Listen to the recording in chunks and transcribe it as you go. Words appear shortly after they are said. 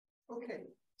Okay,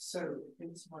 so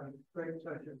it's my great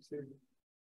pleasure to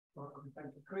welcome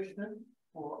Venky Krishnan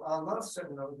for our last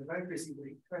seminar. It was a very busy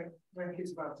week.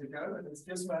 Venky's about to go and has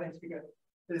just managed to get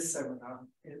this seminar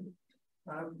in.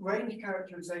 Range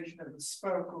characterization of the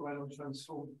spherical Radon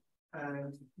transform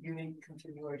and unique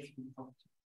continuation property.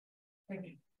 Thank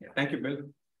you. Yeah, thank you, Bill.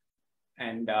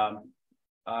 And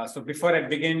so before I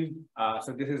begin,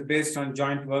 so this is based on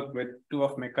joint work with two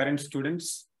of my current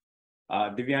students,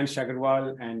 Divyansh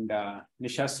Agrawal and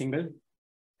Nisha Singhal,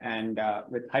 and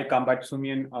with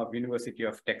Ambartsoumian of University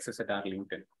of Texas at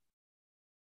Arlington.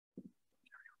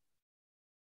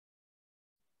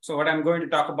 So what I'm going to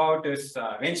talk about is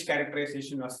range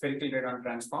characterization of spherical Radon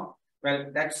transform. Well,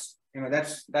 that's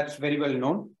very well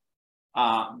known,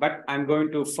 but I'm going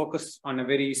to focus on a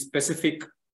very specific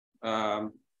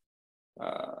subclass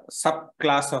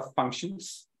of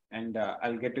functions, and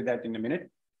I'll get to that in a minute.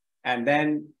 And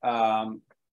then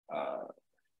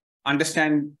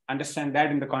understand that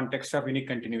in the context of unique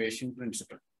continuation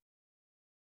principle.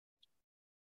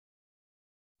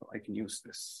 So I can use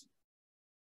this.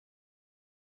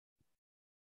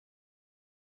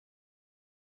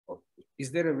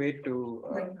 Is there a way to?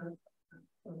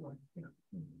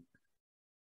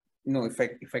 No, if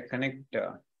I connect.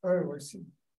 Oh, I see.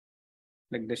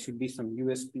 Like there should be some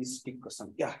USB stick or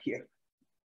something. Yeah, here.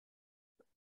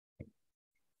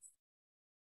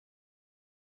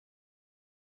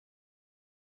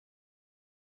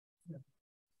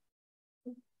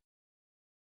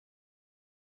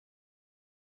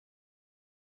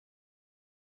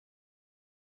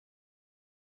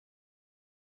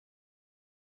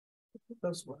 It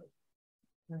does work.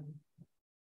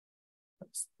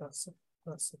 That's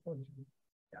the point.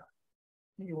 Yeah.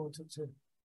 You wanted to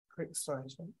quick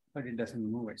slide, right? But it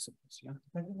doesn't move, I suppose. Yeah.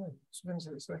 I don't know. Depends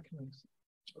if it's recognized.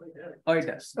 Oh, it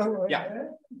does. Oh, right.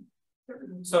 Yeah.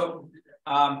 So,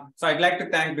 so I'd like to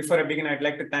thank, before I begin, I'd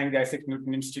like to thank the Isaac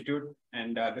Newton Institute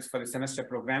and this for the semester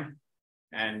program.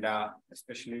 And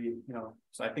especially,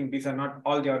 so I think these are not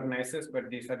all the organizers, but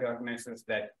these are the organizers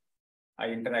that I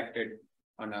interacted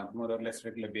on a more or less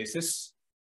regular basis.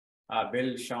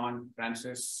 Bill, Sean,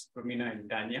 Francis, Romina, and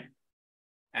Tanya.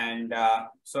 And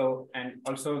and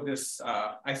also this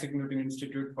Isaac Newton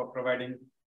Institute for providing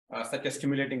such a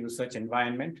stimulating research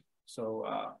environment. So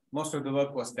most of the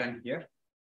work was done here.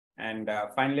 And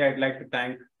finally, I'd like to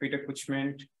thank Peter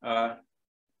Kuchment,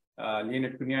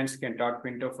 Leonid Kunyansky, and Todd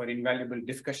Pinto for invaluable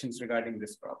discussions regarding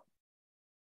this problem.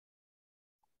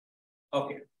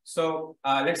 Okay, so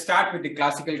let's start with the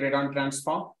classical Radon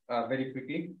transform very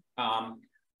quickly.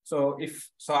 For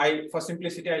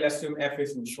simplicity, I'll assume F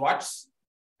is in Schwartz.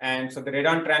 And so the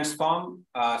Radon transform,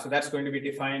 so that's going to be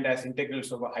defined as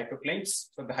integrals over hyperplanes.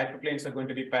 So the hyperplanes are going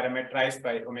to be parameterized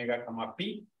by omega comma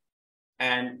p,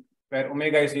 and where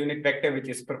omega is a unit vector which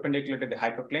is perpendicular to the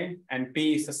hyperplane, and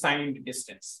p is a signed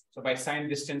distance. So by signed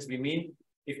distance, we mean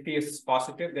if p is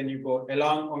positive, then you go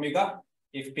along omega.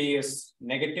 If p is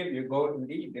negative, you go in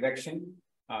the direction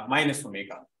minus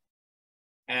omega.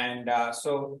 And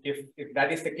so if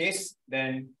that is the case,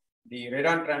 then the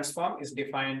Radon transform is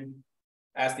defined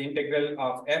as the integral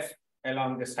of f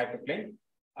along this hyperplane,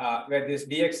 where this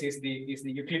dx is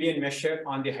the Euclidean measure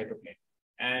on the hyperplane.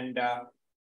 And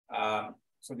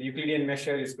so the Euclidean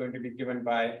measure is going to be given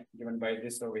by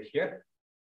this over here.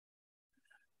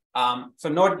 So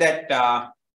note that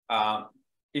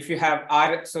if you have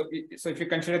R, so if you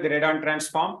consider the Radon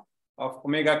transform of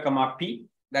omega comma p,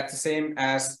 that's the same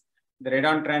as the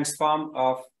Radon transform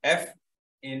of f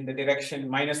in the direction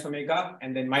minus omega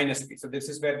and then minus p. So this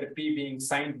is where the p being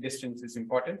signed distance is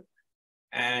important.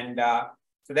 And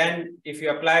so then if you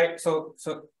apply, so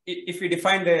if you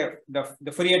define the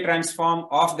Fourier transform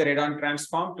of the Radon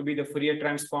transform to be the Fourier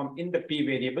transform in the p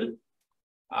variable,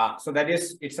 so that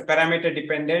is, it's a parameter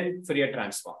dependent Fourier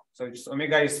transform. So it's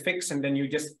omega is fixed, and then you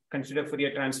just consider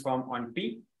Fourier transform on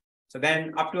p. So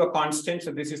then up to a constant,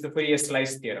 so this is the Fourier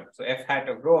slice theorem. So f hat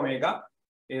of rho omega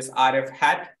is Rf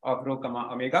hat of rho comma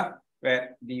omega,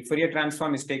 where the Fourier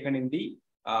transform is taken in the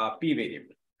p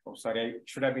variable. Oh, sorry, I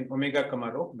should have been omega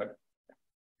comma rho, but.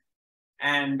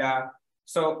 And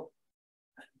so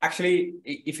actually,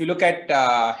 if you look at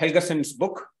Helgeson's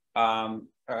book, in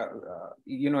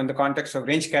the context of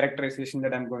range characterization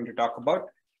that I'm going to talk about,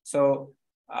 so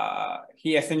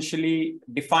he essentially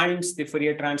defines the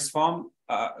Fourier transform.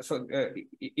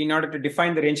 In order to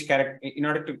define the range in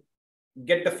order to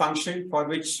get the function for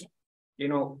which,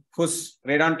 whose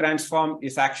Radon transform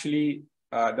is actually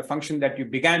the function that you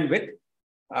began with.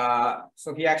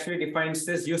 So he actually defines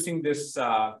this using this,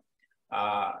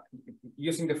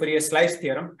 using the Fourier slice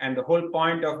theorem, and the whole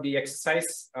point of the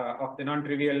exercise of the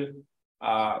non-trivial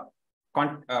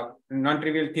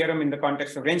non-trivial theorem in the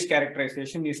context of range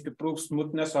characterization is to prove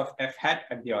smoothness of f hat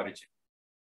at the origin.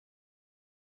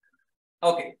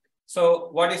 Okay, so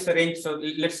what is the range? So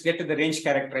let's get to the range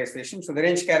characterization. So the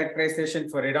range characterization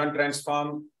for Radon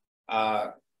transform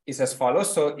is as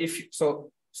follows. So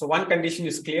one condition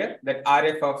is clear, that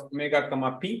RF of omega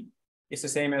comma p is the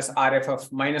same as RF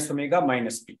of minus omega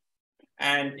minus p.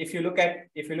 And if you look at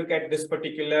this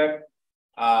particular,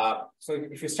 so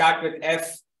if you start with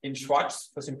f in Schwartz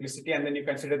for simplicity, and then you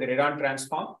consider the Radon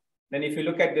transform, then if you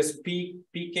look at this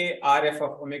pk RF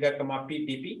of omega comma p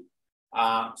dp,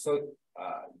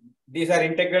 these are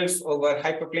integrals over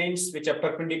hyperplanes which are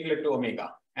perpendicular to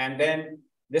omega, and then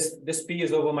this p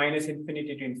is over minus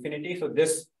infinity to infinity. So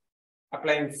this,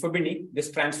 applying Fubini,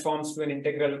 this transforms to an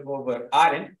integral over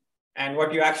Rn, and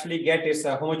what you actually get is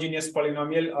a homogeneous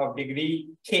polynomial of degree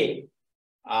k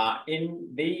in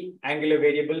the angular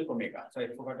variable omega. So I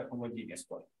forgot a homogeneous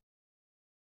polynomial.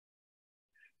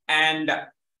 And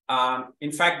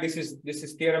in fact, this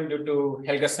is theorem due to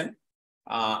Helgason,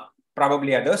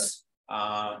 probably others.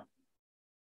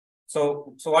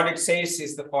 So what it says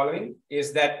is the following,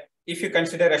 is that if you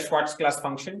consider a Schwartz class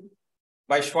function,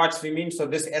 by Schwartz we mean, so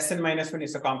this Sn-1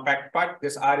 is a compact part,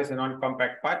 this R is a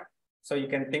non-compact part. So you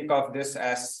can think of this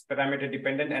as parameter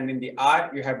dependent, and in the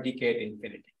R you have decay at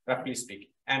infinity, roughly speaking,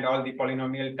 and all the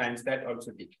polynomial times that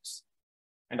also decays,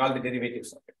 and all the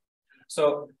derivatives of it.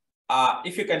 So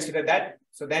if you consider that,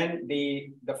 so then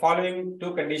the following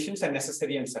two conditions are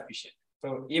necessary and sufficient.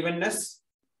 So evenness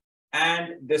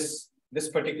and this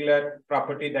particular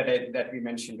property that we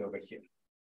mentioned over here.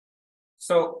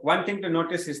 So one thing to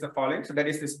notice is the following. So that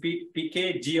is this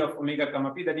pk g of omega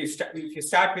comma p, that if you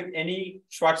start with any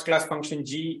Schwartz class function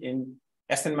g in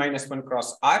Sn-1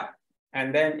 cross R,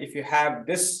 and then if you have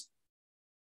this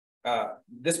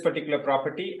particular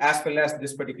property as well as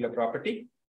this particular property,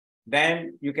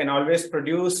 then you can always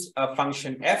produce a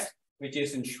function f which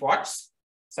is in Schwartz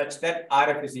such that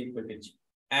Rf is equal to g.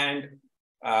 And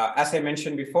as I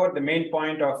mentioned before, the main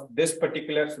point of this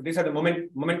particular, so these are the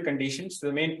moment conditions. So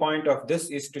the main point of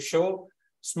this is to show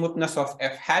smoothness of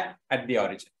f hat at the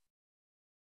origin.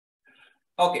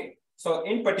 Okay, so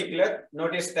in particular,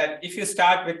 notice that if you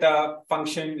start with a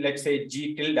function, let's say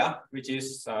g tilde, which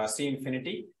is c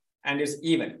infinity and is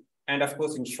even, and of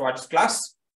course in Schwartz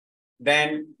class,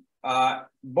 then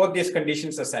both these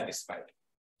conditions are satisfied.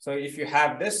 So if you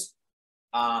have this,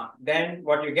 then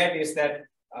what you get is that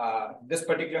this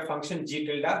particular function g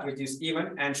tilde, which is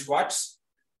even and Schwartz,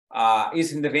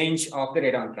 is in the range of the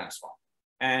Radon transform.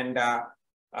 And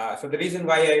so the reason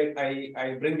why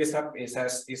I bring this up is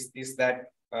that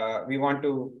we want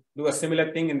to do a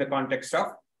similar thing in the context of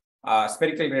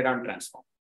spherical Radon transform.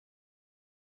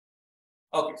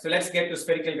 Okay, so let's get to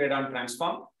spherical Radon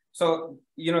transform. So,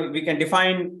 we can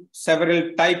define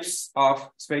several types of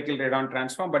spherical Radon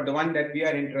transform, but the one that we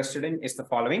are interested in is the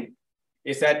following,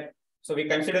 is that, so we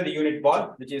consider the unit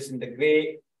ball, which is in the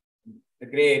gray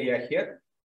area here,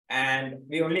 and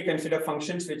we only consider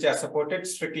functions which are supported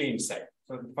strictly inside.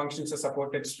 So the functions are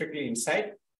supported strictly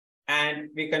inside, and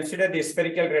we consider the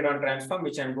spherical Radon transform,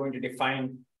 which I'm going to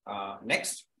define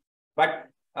next. But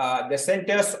the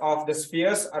centers of the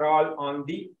spheres are all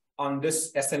on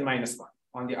this Sn-1,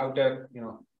 on the outer,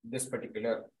 this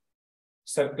particular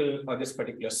circle or this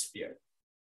particular sphere.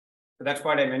 So that's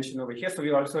what I mentioned over here. So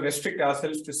we also restrict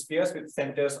ourselves to spheres with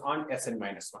centers on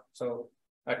Sn-1. So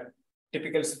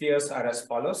typical spheres are as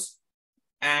follows.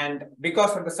 And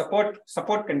because of the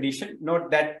support condition, note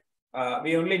that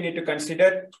we only need to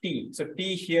consider T. So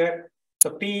T here,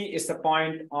 so P is the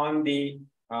point on the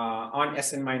on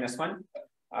Sn-1.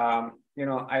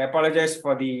 I apologize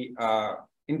for the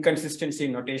inconsistency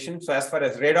in notation. So as far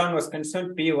as Radon was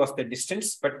concerned, P was the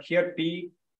distance, but here P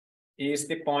is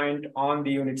the point on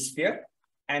the unit sphere,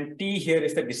 and T here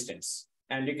is the distance.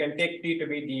 And you can take T to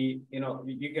be the,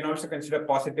 you can also consider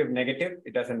positive, negative,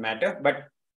 it doesn't matter, but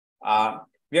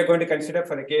we are going to consider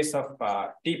for the case of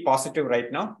T positive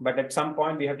right now, but at some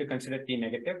point we have to consider T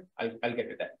negative. I'll get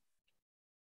to that.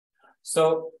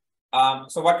 So,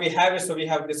 so what we have is, so we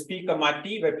have this P comma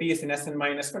T, where P is in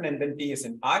Sn-1 and then T is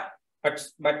in R.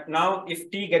 But now if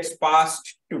T gets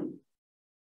past 2,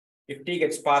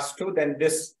 then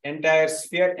this entire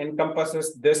sphere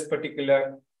encompasses this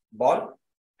particular ball.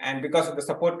 And because of the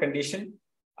support condition,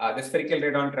 the spherical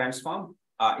Radon transform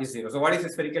is 0. So what is the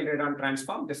spherical Radon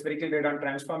transform? The spherical Radon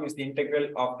transform is the integral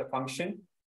of the function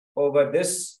over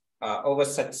this, over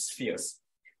such spheres.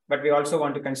 But we also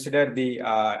want to consider the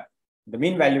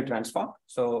mean value transform.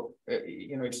 So,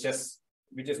 it's just,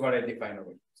 which is what I define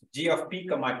over here. So G of P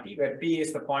comma T, where P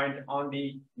is the point on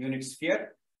the unit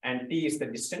sphere and T is the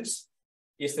distance,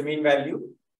 is the mean value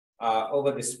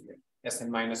over this sphere, Sn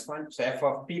minus 1. So f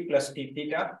of p plus t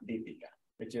theta d theta,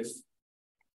 which is,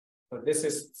 so this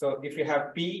is, so if you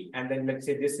have p and then let's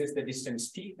say this is the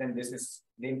distance t, then this is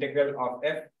the integral of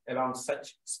f along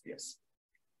such spheres.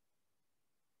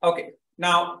 Okay,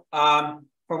 now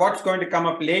for what's going to come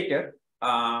up later,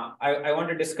 I want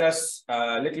to discuss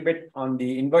a little bit on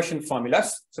the inversion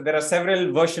formulas. So there are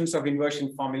several versions of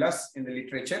inversion formulas in the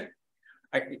literature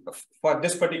for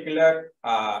this particular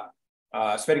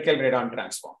spherical Radon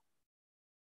transform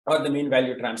or the mean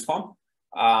value transform.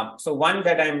 So one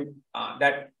that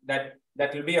that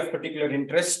will be of particular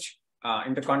interest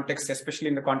in the context, especially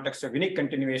in the context of unique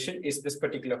continuation, is this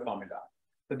particular formula.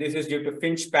 So this is due to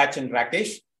Finch, Patch, and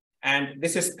Rakesh, and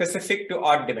this is specific to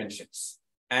odd dimensions.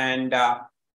 And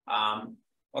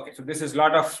okay, so this is a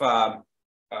lot of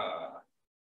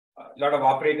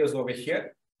operators over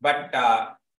here, but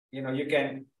you know, you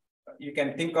can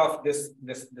think of this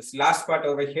last part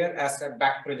over here as a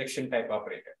back projection type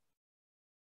operator.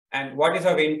 And what is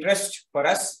of interest for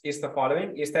us is the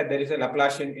following: is that there is a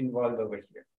Laplacian involved over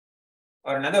here.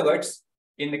 Or in other words,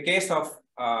 in the case of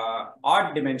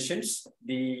odd dimensions,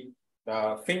 the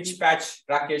Finch, Patch,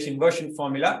 Rakesh inversion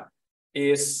formula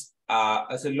is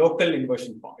as a local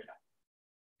inversion formula.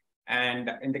 And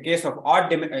in the case of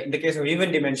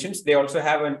even dimensions, they also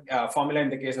have a formula in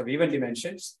the case of even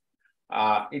dimensions.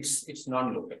 It's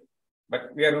non-local,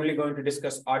 but we are only going to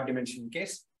discuss odd dimension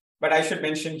case. But I should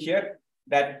mention here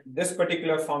that this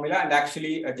particular formula, and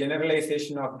actually a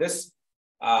generalization of this,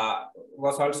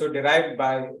 was also derived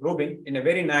by Rubin in a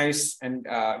very nice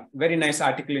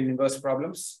article in inverse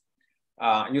problems,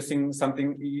 using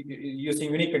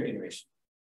unique continuation.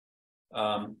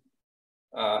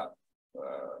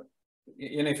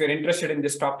 You know, if you're interested in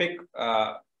this topic,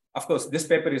 of course, this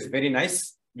paper is very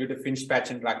nice due to Finch,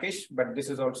 Patch, and Rakesh, but this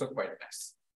is also quite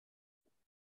nice.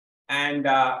 And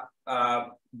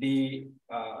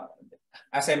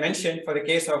as I mentioned, for the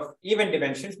case of even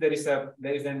dimensions, there is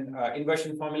an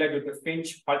inversion formula due to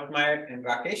Finch, Hultmeyer, and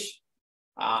Rakesh,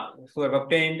 who have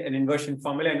obtained an inversion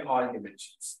formula in all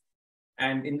dimensions.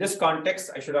 And in this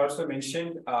context, I should also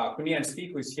mention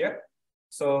Kuniansky, who is here.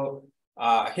 So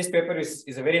his paper is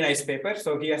a very nice paper.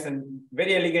 So he has a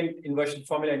very elegant inversion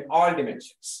formula in all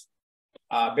dimensions,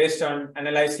 based on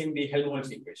analyzing the Helmholtz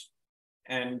equation.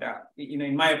 And you know,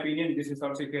 in my opinion, this is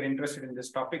also, if you're interested in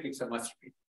this topic, it's a must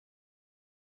read.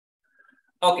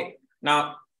 Okay,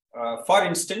 now for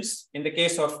instance, in the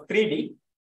case of 3D,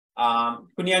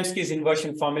 Kuniansky's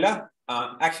inversion formula,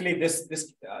 actually this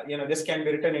can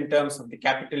be written in terms of the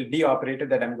capital D operator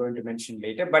that I'm going to mention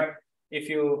later. But if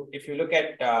you look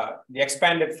at the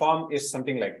expanded form, is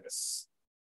something like this.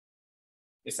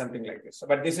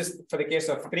 But this is for the case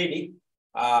of 3D.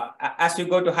 As you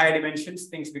go to higher dimensions,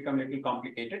 things become a little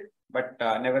complicated. But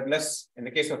nevertheless, in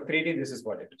the case of 3D, this is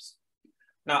what it is.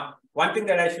 Now, one thing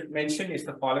that I should mention is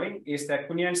the following: is that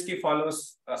Kuniansky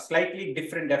follows a slightly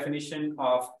different definition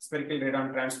of spherical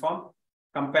Radon transform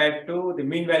compared to the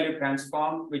mean value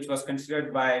transform, which was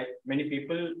considered by many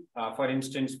people, for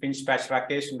instance, Finch, Patch,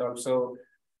 Rakesh, and also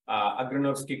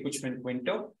Agranovsky, Kuchman,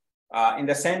 Quinto, in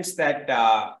the sense that,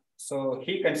 so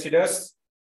he considers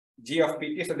G of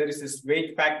PT, so there is this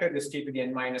weight factor, this T to the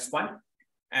n minus 1,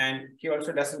 and he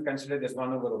also doesn't consider this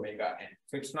 1 over omega n.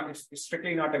 So it's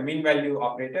strictly not a mean value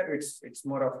operator, it's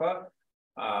more of a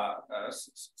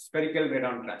spherical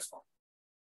Radon transform.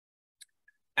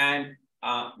 And,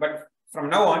 but from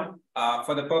now on,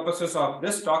 for the purposes of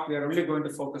this talk, we are only going to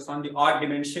focus on the odd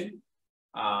dimension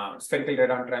spherical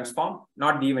Radon transform,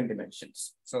 not the even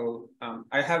dimensions. So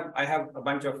I have a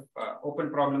bunch of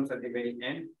open problems at the very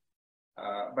end,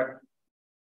 but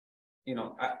you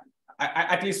know,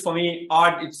 at least for me,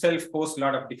 odd itself poses a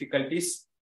lot of difficulties,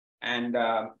 and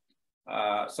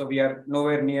so we are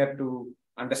nowhere near to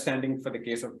understanding for the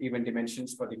case of even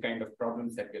dimensions for the kind of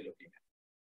problems that we're looking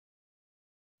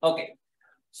at. Okay.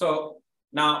 So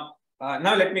now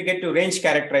let me get to range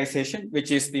characterization,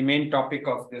 which is the main topic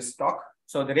of this talk.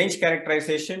 So the range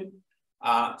characterization,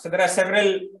 so there are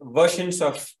several versions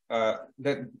of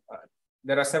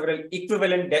there are several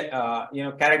equivalent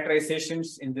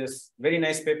characterizations in this very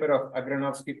nice paper of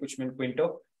Agranovsky, Kuchman,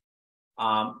 Quinto.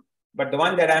 But the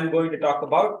one that I'm going to talk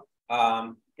about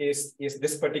is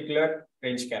this particular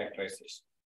range characterization.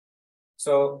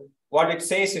 So what it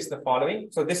says is the following.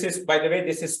 So this is, by the way,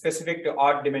 this is specific to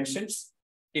odd dimensions.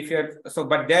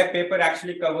 But their paper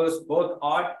actually covers both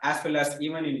odd as well as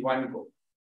even in one go.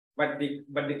 But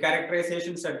the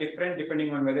characterizations are different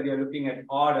depending on whether you're looking at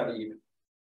odd or even.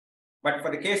 But for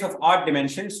the case of odd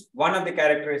dimensions, one of the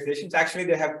characterizations, actually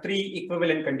they have 3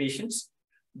 equivalent conditions.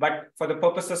 But for the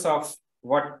purposes of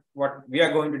what we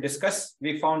are going to discuss,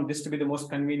 we found this to be the most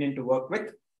convenient to work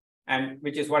with, and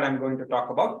which is what I'm going to talk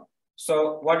about.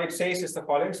 So what it says is the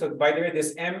following. So by the way,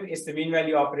 this M is the mean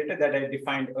value operator that I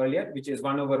defined earlier, which is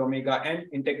 1 over omega n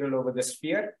integral over the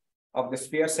sphere of the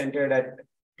sphere centered at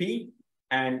P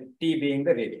and T being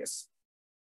the radius.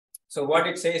 So what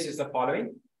it says is the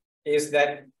following, is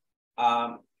that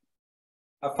a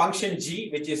function G,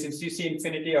 which is in CC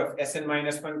infinity of Sn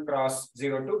minus 1 cross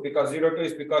 0, 2, because 0, 2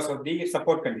 is because of the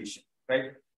support condition,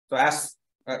 right? So as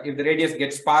if the radius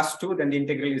gets past 2, then the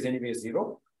integral is anyway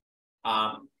 0.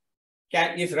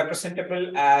 Is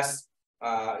representable as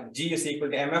G is equal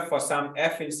to MF for some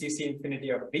F in CC infinity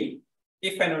of B,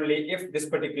 if and only if this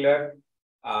particular,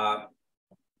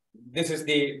 this is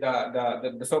the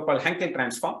so-called Hankel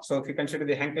transform. So if you consider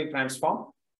the Hankel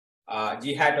transform,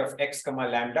 G hat of X comma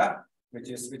lambda, which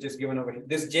is given over here.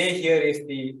 This J here is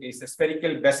the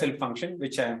spherical Bessel function,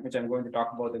 which I'm going to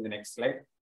talk about in the next slide.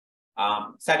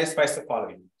 Satisfies the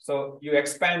following. So you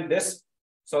expand this.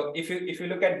 So if you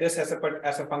look at this as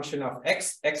a function of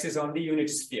X is on the unit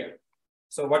sphere.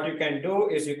 So what you can do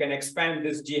is you can expand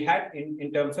this G hat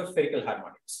in terms of spherical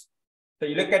harmonics. So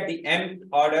you look at the nth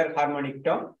order harmonic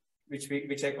term,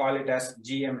 which I call it as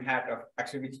GM hat of,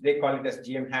 actually, which they call it as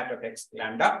GM hat of X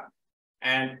lambda.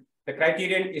 And the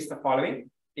criterion is the following,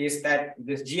 is that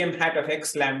this GM hat of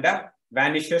X lambda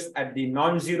vanishes at the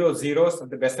non-zero zeros of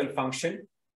the Bessel function.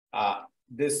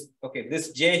 This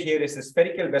J here is a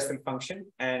spherical Bessel function,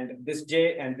 and this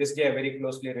J and this J are very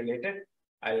closely related.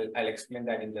 I'll explain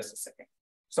that in just a second.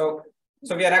 So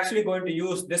we are actually going to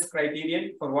use this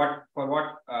criterion for what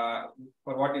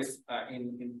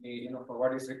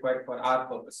is required for our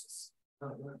purposes.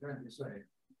 Sorry.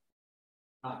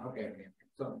 Okay.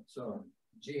 So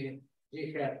G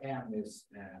hat M is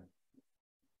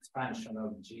expansion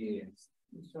of G.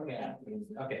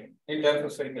 Okay. In terms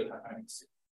of spherical harmonics.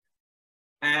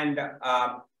 And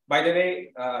by the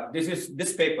way,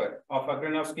 this paper of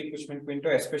Agranovsky, Cushman, Quinto,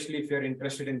 especially if you're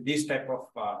interested in these type of,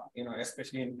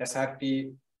 especially in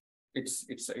SRT,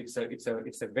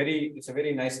 it's a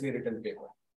very nicely written paper.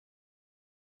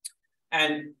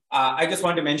 And I just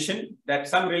want to mention that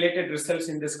some related results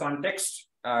in this context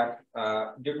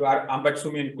due to our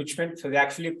Ambartsoumian Cushman. So they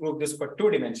actually prove this for 2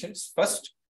 dimensions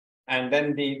first, and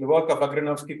then the work of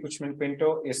Agranovsky, Cushman,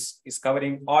 Quinto is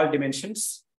covering all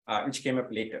dimensions, which came up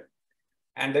later.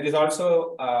 And there is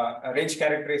also a range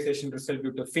characterization result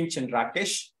due to Finch and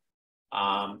Rakesh,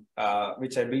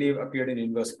 which I believe appeared in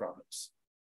inverse problems.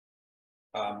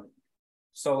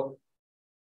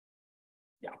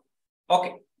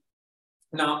 Okay.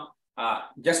 Now,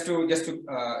 just to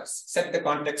set the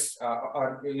context,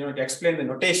 or to explain the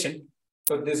notation.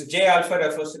 So this J alpha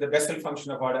refers to the Bessel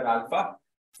function of order alpha.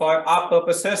 For our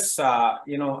purposes,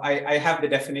 I have the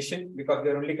definition because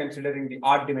we're only considering the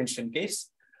odd dimension case.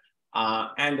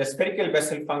 And the spherical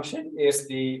Bessel function is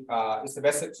the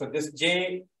Bessel. So this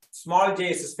J, small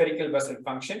j is a spherical Bessel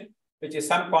function, which is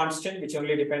some constant which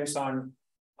only depends on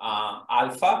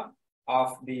alpha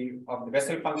of the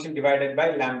Bessel function divided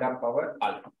by lambda power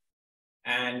alpha.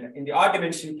 And in the odd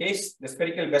dimension case, the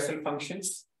spherical Bessel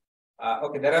functions,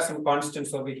 there are some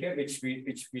constants over here which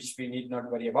we need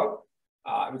not worry about,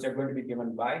 which are going to be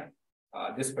given by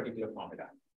this particular formula.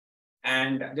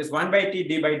 And this 1 by t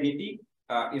d by dt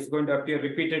is going to appear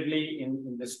repeatedly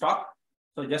in this talk.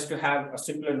 So just to have a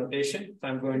simpler notation, so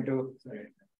I'm going to.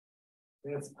 Sorry.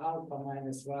 There's alpha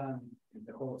minus 1 in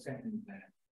the whole second.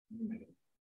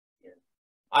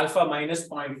 Alpha minus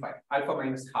 0.5, alpha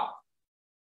minus half.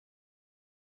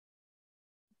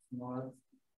 It's not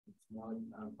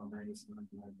alpha minus 1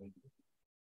 divided by 2.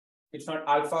 It's not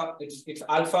alpha, it's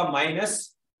alpha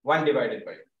minus 1 divided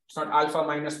by 2. It's not alpha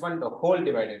minus 1, the whole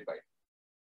divided by 2.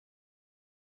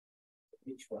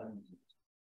 Which one?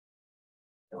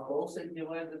 The whole thing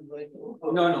divided by 2?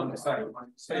 No, sorry.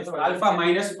 So it's alpha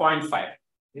minus 0.5.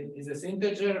 Is this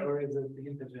integer or is it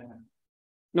integer?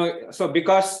 No, so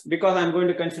because I'm going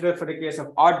to consider for the case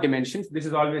of odd dimensions, this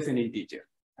is always an integer.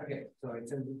 Okay, so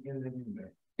it's in the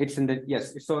numerator. It's in the,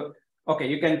 yes. So, okay,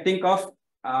 you can think of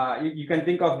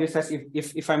this as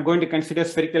if I'm going to consider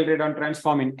spherical Radon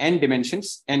transform in n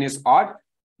dimensions, n is odd,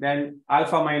 then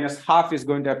alpha minus half is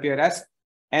going to appear as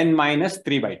n minus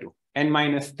 3 by 2. N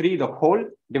minus 3, the whole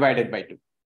divided by 2.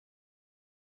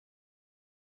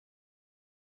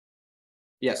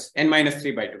 Yes, n minus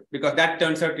 3 by 2, because that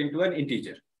turns out into an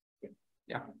integer.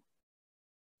 Yeah.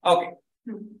 Okay.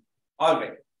 All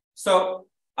right. So,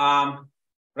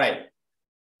 right.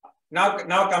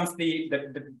 Now comes the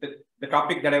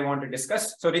topic that I want to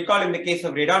discuss. So recall in the case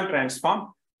of Radon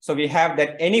transform, so we have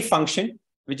that any function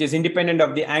which is independent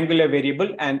of the angular variable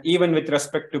and even with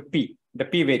respect to P, the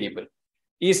P variable,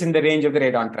 is in the range of the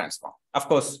Radon transform. Of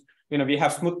course, we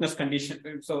have smoothness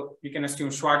condition, so we can assume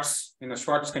Schwartz,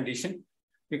 Schwartz condition.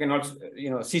 We can also,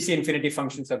 CC infinity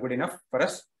functions are good enough for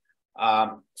us.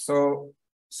 So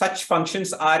such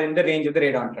functions are in the range of the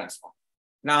Radon transform.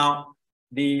 Now,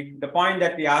 the point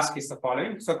that we ask is the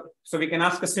following. So we can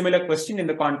ask a similar question in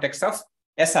the context of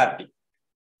SRT.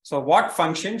 So what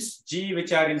functions G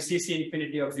which are in CC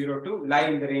infinity of 0 to lie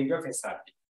in the range of SRT,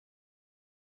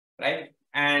 right?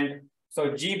 And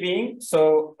so G being,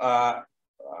 I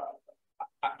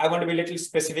want to be a little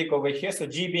specific over here. So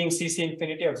G being CC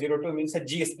infinity of 0 to means that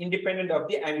G is independent of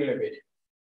the angular variable.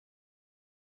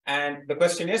 And the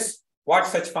question is, what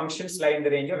such functions lie in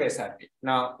the range of SRT?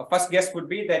 Now, a first guess would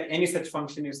be that any such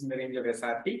function is in the range of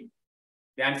SRT.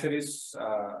 The answer is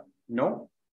no.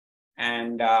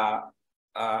 And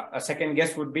a second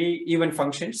guess would be even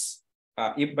functions,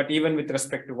 but even with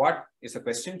respect to what is the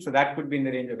question. So that could be in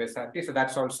the range of SRT. So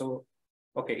that's also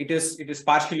okay. It is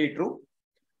partially true.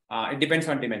 It depends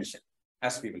on dimension,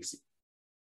 as we will see.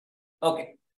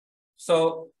 Okay.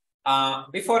 So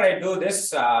before I do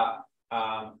this,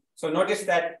 so notice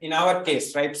that in our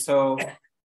case, right? So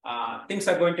things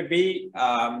are going to be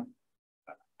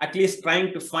at least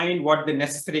trying to find what the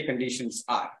necessary conditions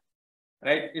are.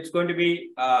 Right, it's going to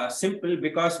be simple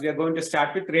because we are going to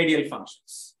start with radial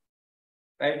functions,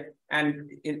 right? And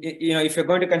if you're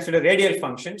going to consider radial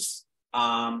functions,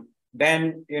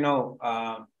 then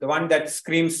the one that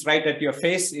screams right at your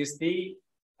face is the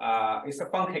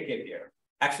Funk-Hecke theorem.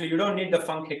 Actually, you don't need the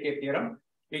Funk-Hecke theorem.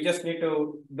 You just need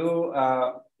to do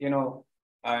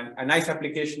a nice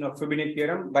application of Fubini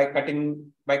theorem by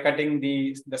cutting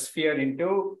the sphere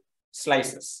into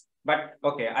slices. But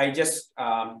okay, I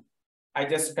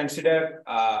just consider,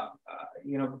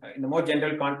 in the more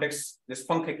general context, this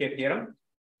Funk-Hecke theorem.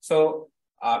 So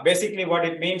basically what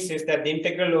it means is that the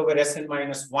integral over Sn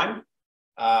minus 1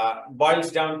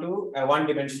 boils down to a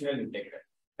one-dimensional integral.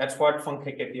 That's what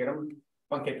Funk-Hecke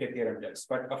theorem does.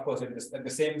 But of course, it is the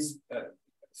same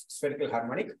spherical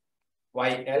harmonic,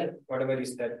 YL, whatever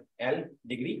is that L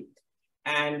degree.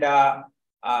 And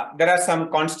there are some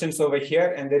constants over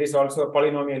here, and there is also a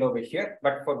polynomial over here.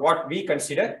 But for what we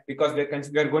consider, because we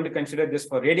are going to consider this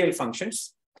for radial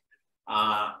functions,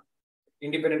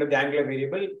 independent of the angular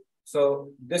variable.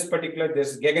 So this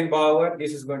Gegenbauer,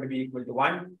 this is going to be equal to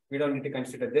 1. We don't need to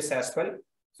consider this as well.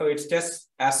 So it's just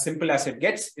as simple as it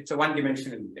gets. It's a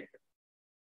one-dimensional integral.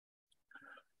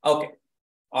 Okay.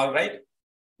 All right.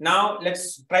 Now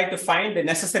let's try to find the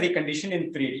necessary condition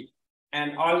in 3D.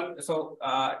 And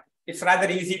it's rather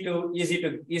easy to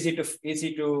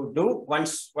do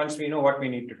once we know what we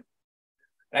need to do,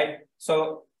 right?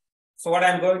 So what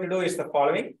I'm going to do is the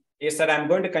following: is that I'm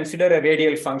going to consider a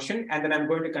radial function, and then I'm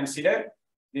going to consider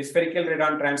the spherical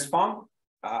Radon transform.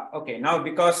 Okay, now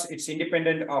because it's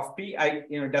independent of P,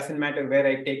 it doesn't matter where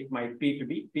I take my P to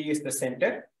be. P is the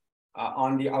center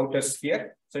on the outer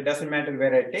sphere, so it doesn't matter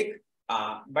where I take.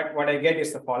 But what I get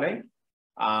is the following.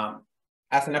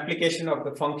 As an application of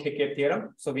the Funk-Hecke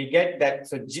theorem, so we get that,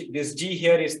 this G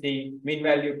here is the mean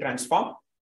value transform.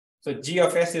 So G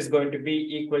of S is going to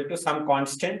be equal to some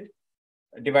constant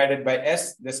divided by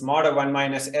S, this mod of 1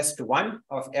 minus S to 1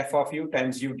 of F of U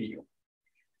times U du.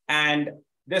 And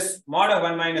this mod of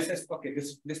 1 minus S, okay,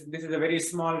 this is a very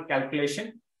small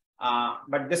calculation,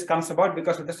 but this comes about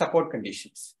because of the support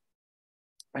conditions.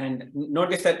 And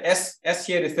notice that S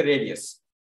here is the radius.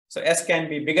 So S can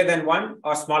be bigger than 1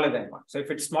 or smaller than 1. So if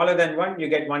it's smaller than 1, you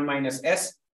get 1 minus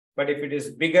S. But if it is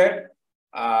bigger,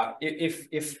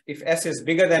 if S is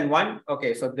bigger than 1,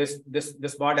 okay, so this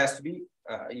mod has to be,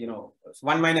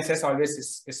 1 minus S always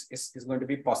is going to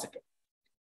be positive.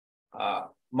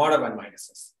 Mod of 1 minus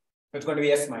S. So it's going to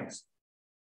be S minus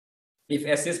if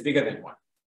S is bigger than 1.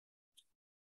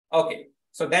 Okay,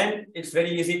 so then it's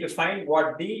very easy to find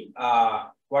what the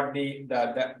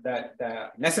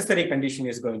necessary condition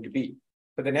is going to be.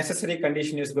 So the necessary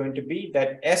condition is going to be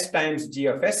that S times G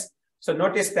of S. So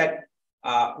notice that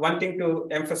one thing to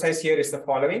emphasize here is the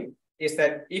following, is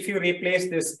that if you replace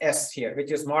this S here,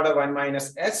 which is mod of 1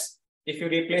 minus S, if you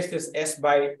replace this S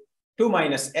by 2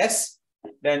 minus S,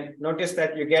 then notice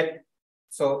that you get,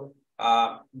 so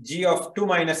G of 2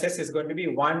 minus S is going to be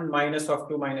 1 minus of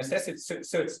 2 minus S.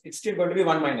 It's still going to be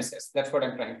 1 minus S. That's what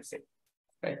I'm trying to say,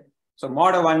 right? So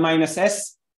mod of 1 minus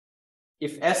S,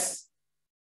 if S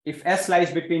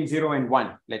lies between 0 and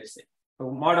 1, let's say.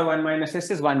 So mod of 1 minus S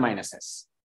is 1 minus S.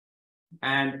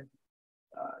 And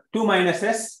 2 minus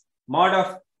S, mod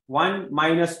of 1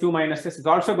 minus 2 minus S is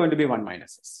also going to be 1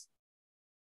 minus S.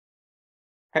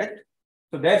 Correct?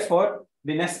 So therefore,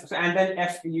 and then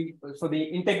so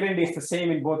the integrand is the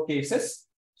same in both cases.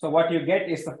 So what you get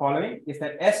is the following, is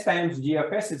that S times G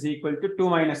of S is equal to 2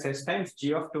 minus S times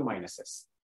G of 2 minus S.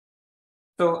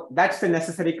 So that's the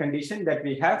necessary condition that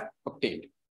we have obtained.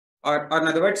 Or in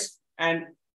other words, and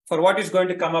for what is going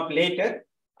to come up later,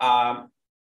 I'm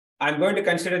going to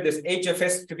consider this H of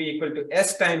S to be equal to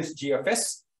S times G of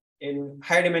S. In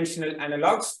high dimensional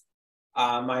analogs,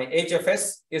 my H of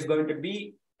S is going to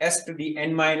be S to the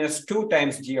n minus 2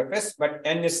 times G of S, but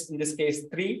n is in this case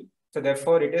 3. So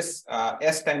therefore it is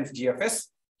S times G of S.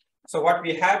 So what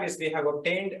we have is we have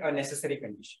obtained a necessary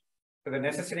condition. So the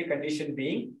necessary condition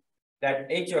being that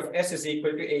H of S is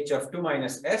equal to H of 2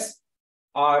 minus S,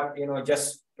 or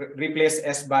just replace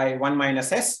S by 1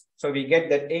 minus S. So we get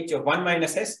that H of 1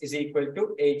 minus S is equal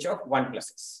to H of 1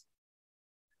 plus S.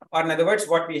 Or in other words,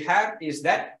 what we have is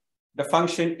that the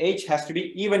function H has to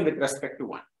be even with respect to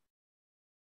 1.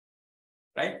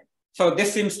 Right? So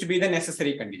this seems to be the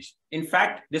necessary condition. In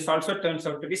fact, this also turns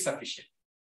out to be sufficient.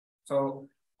 So,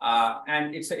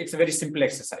 and it's a very simple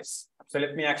exercise. So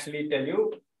let me actually tell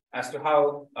you as to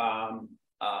how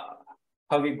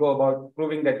we go about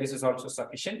proving that this is also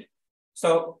sufficient.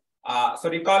 So,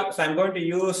 recall. So I'm going to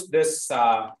use this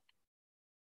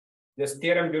this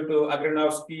theorem due to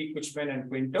Agrawal, Kuchman, and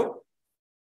Quinto.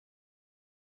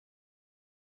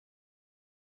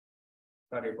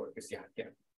 Sorry about this. Yeah.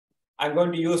 I'm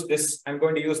going to use this. I'm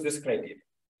going to use this criteria,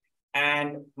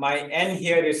 and my n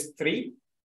here is 3.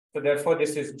 So therefore,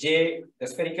 this is J, the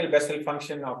spherical Bessel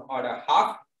function of order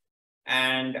half,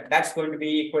 and that's going to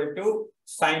be equal to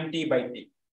sine t by t.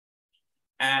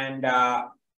 And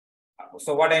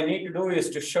so what I need to do is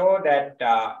to show that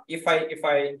if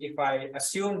I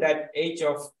assume that h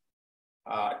of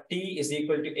t is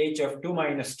equal to h of 2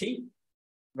 minus t,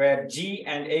 where g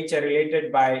and h are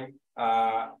related by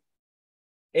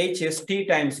h is t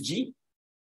times g,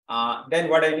 then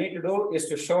what I need to do is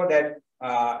to show that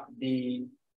the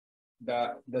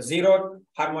zeroth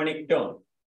harmonic term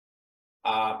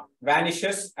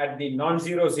vanishes at the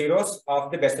non-zero zeros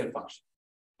of the Bessel function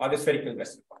or the spherical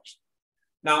Bessel function.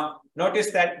 Now, notice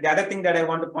that the other thing that I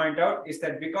want to point out is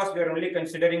that because we are only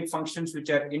considering functions which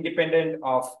are independent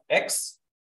of x,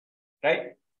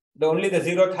 right? Only the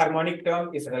zeroth harmonic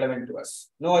term is relevant to us.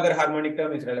 No other harmonic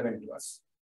term is relevant to us,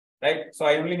 right? So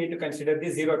I only need to consider the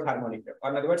zeroth harmonic term.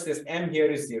 Or in other words, this m here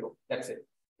is 0. That's it.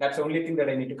 That's the only thing that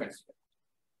I need to consider.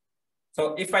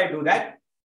 So if I do that,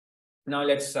 now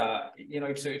let's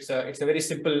it's a very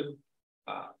simple.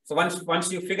 So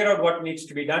once you figure out what needs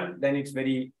to be done, then it's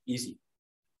very easy.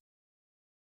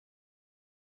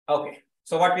 Okay,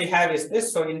 so what we have is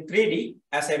this. So in 3D,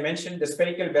 as I mentioned, the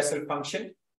spherical Bessel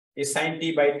function is sine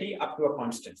t by t up to a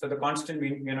constant. So the constant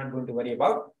we're not going to worry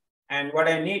about. And what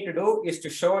I need to do is to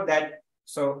show that,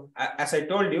 so as I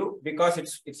told you, because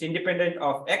it's independent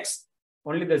of x,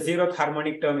 only the zeroth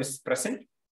harmonic term is present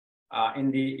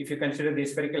if you consider the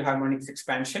spherical harmonics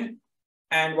expansion.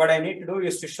 And what I need to do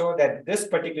is to show that this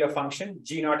particular function,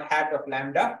 g naught hat of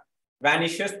lambda,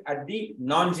 vanishes at the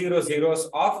non-zero zeros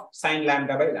of sine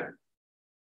lambda by lambda.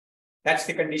 That's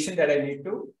the condition that I need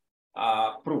to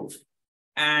prove.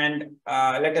 And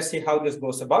let us see how this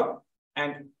goes about.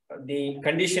 And the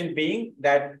condition being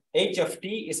that h of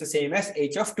t is the same as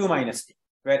h of 2 minus t,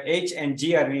 where h and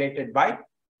g are related by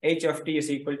h of t is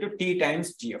equal to t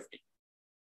times g of t.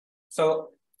 So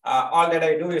all that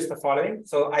I do is the following.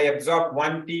 So I absorb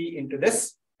 1t into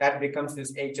this. That becomes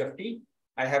this h of t.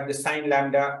 I have the sine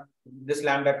lambda. This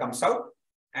lambda comes out.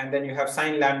 And then you have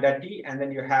sine lambda t. And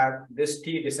then you have this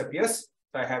t disappears.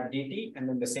 So I have dt. And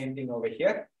then the same thing over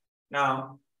here.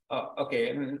 Now,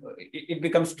 okay, it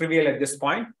becomes trivial at this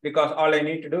point because all I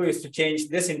need to do is to change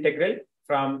this integral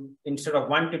from, instead of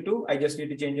 1 to 2, I just need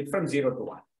to change it from 0 to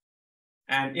 1.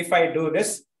 And if I do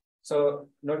this, so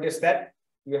notice that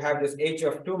you have this h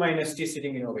of 2 minus t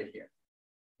sitting in over here.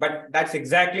 But that's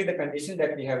exactly the condition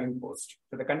that we have imposed.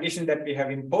 So the condition that we have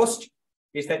imposed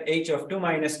is that h of 2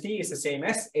 minus t is the same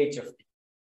as h of t.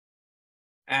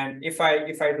 And if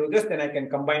I do this, then I can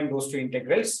combine those two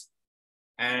integrals.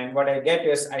 And what I get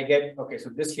is okay,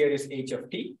 so this here is h of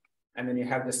t. And then you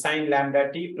have the sine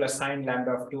lambda t plus sine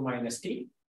lambda of 2 minus t.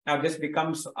 Now this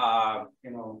becomes,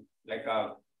 like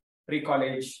a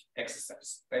pre-college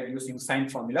exercise, right? Using sine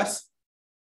formulas.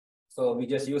 So we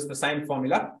just use the sine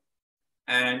formula.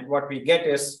 And what we get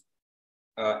is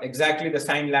exactly the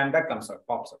sine lambda pops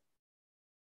up.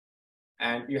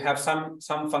 And you have some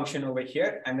function over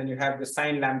here. And then you have the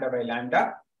sine lambda by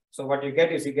lambda. So what you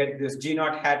get is you get this g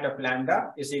naught hat of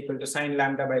lambda is equal to sine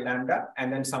lambda by lambda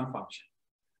and then some function.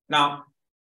 Now,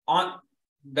 on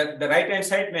the right-hand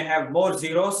side may have more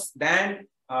zeros than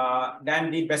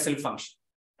than the Bessel function,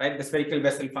 right? The spherical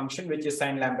Bessel function, which is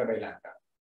sine lambda by lambda.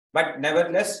 But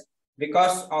nevertheless,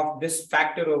 because of this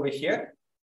factor over here,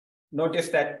 notice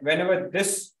that whenever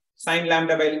this sine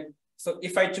lambda by, so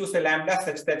if I choose a lambda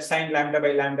such that sine lambda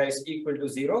by lambda is equal to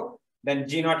 0, then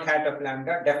G naught hat of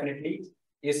lambda definitely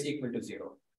is equal to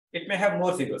 0. It may have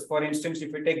more zeros. For instance,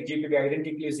 if we take G to be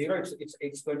identically 0,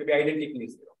 it's going to be identically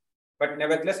 0. But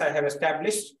nevertheless, I have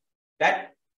established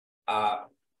that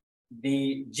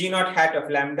the G naught hat of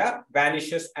lambda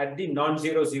vanishes at the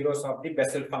non-zero zeros of the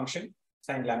Bessel function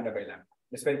sine lambda by lambda,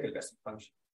 the spherical Bessel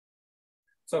function.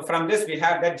 So from this, we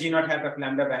have that G naught hat of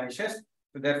lambda vanishes.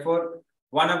 So therefore,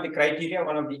 one of the criteria,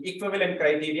 one of the equivalent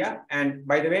criteria, and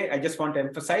by the way, I just want to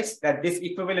emphasize that this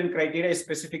equivalent criteria is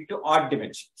specific to odd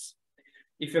dimensions.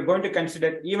 If you're going to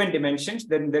consider even dimensions,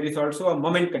 then there is also a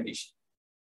moment condition,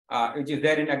 which is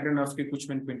there in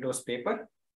Agrawal-Kuchman-Pinto's paper.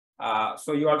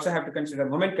 So you also have to consider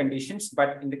moment conditions,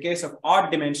 but in the case of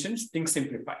odd dimensions, things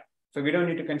simplify. So we don't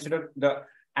need to consider the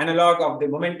analog of the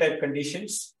moment type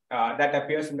conditions that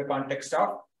appears in the context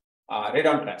of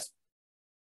Radon transform.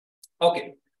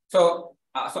 Okay, so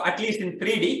at least in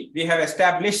 3D, we have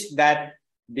established that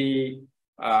the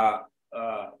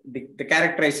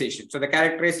characterization. So the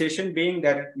characterization being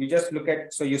that you just look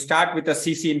at, so you start with a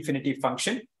CC infinity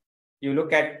function, you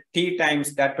look at t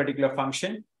times that particular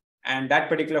function, and that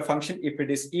particular function, if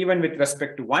it is even with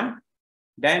respect to 1,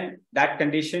 then that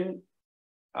condition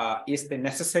is the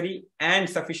necessary and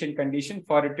sufficient condition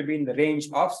for it to be in the range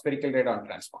of spherical Radon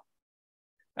transform.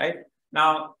 Right?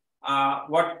 Now,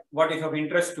 what is of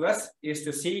interest to us is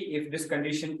to see if this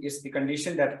condition is the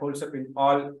condition that holds up in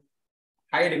all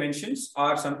high dimensions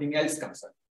or something else comes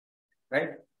up. Right?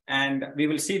 And we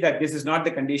will see that this is not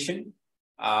the condition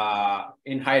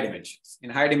in high dimensions. In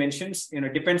high dimensions,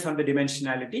 it depends on the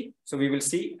dimensionality. So we will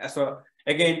see. So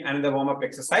again, another warm-up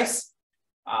exercise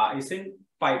is in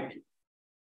 5D.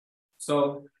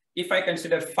 So if I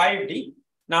consider 5D,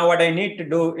 now what I need to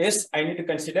do is I need to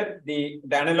consider the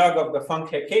analog of the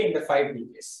Funk-Hecke in the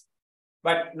 5D case.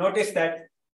 But notice that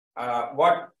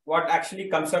what actually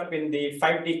comes up in the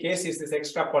 5D case is this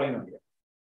extra polynomial.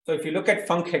 So if you look at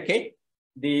Funk-Hecke,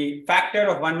 the factor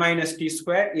of 1 minus t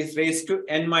square is raised to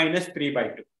n minus 3 by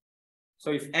 2.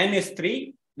 So if n is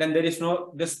 3, then there is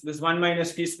no, this 1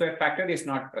 minus t square factor is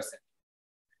not present.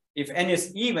 If n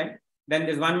is even, then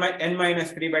this n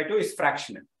minus 3 by 2 is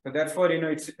fractional. So therefore,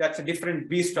 that's a different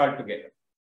beast altogether.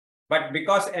 But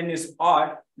because n is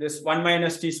odd, this 1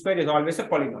 minus t square is always a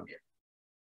polynomial.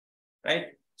 Right?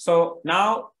 So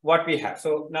now what we have,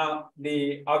 so now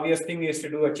the obvious thing is to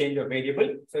do a change of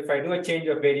variable. So if I do a change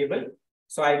of variable,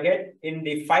 so I get in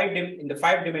the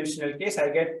 5-dimensional case, I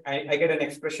get an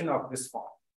expression of this form.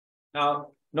 Now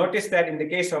notice that in the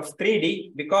case of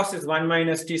 3D, because this 1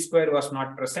 minus t square was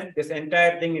not present, this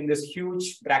entire thing in this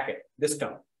huge bracket, this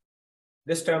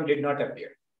term did not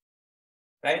appear.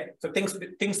 Right? So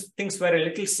things were a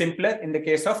little simpler in the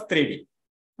case of 3D.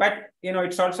 But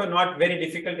it's also not very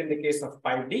difficult in the case of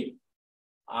 5D.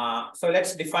 So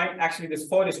let's define, actually this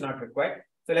 4 is not required.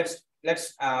 So let's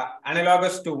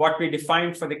analogous to what we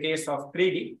defined for the case of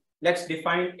 3D, let's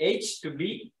define H to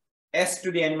be S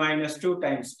to the n minus 2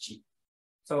 times G.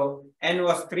 So n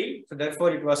was 3, so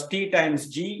therefore it was T times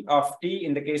G of T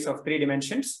in the case of 3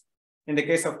 dimensions. In the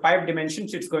case of 5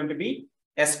 dimensions, it's going to be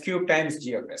S cubed times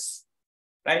G of S.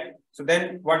 Right? So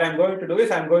then what I'm going to do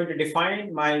is I'm going to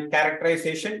define my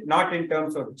characterization not in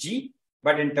terms of G,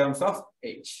 but in terms of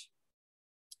H.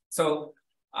 So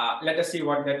let us see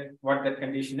what that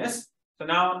condition is. So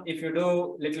now if you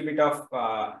do a little bit of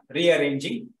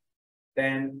rearranging,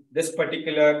 then this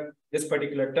particular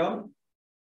term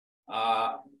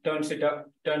turns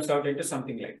out into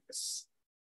something like this.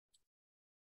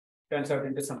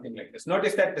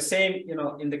 Notice that the same,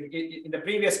 in the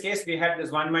previous case, we had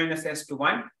this 1 minus s to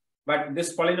 1, but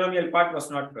this polynomial part was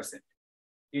not present.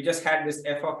 You just had this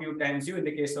f of u times u in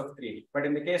the case of 3D. But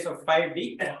in the case of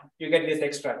 5D, you get these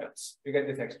extra terms.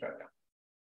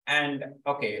 And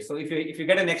okay, so if you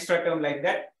get an extra term like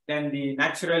that, then the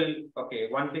natural,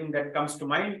 one thing that comes to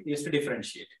mind is to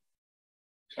differentiate.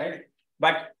 Right?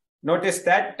 But notice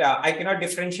that I cannot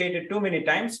differentiate it too many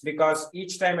times, because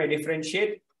each time I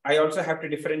differentiate, I also have to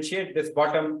differentiate this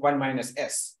bottom 1 minus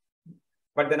s.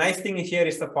 But the nice thing here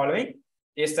is the following,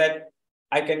 is that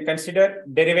I can consider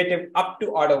derivative up to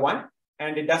order 1,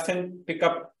 and it doesn't pick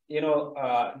up,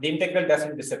 the integral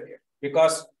doesn't disappear,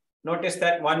 because notice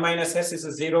that 1 minus s is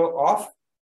a 0 of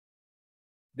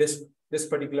this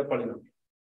particular polynomial.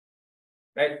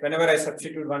 Right? Whenever I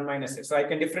substitute 1 minus s. So I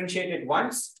can differentiate it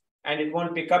once, and it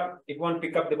won't pick up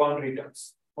the boundary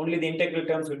terms. Only the integral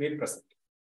terms will be present.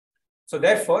 So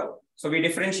therefore, So we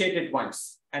differentiate it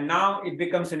once, and now it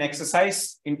becomes an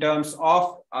exercise in terms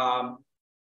of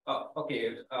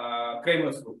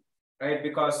Kramer's rule, right?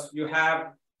 Because you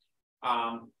have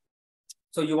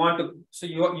so you want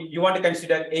to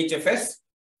consider h of s.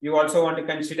 You also want to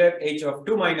consider h of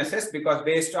 2 minus s, because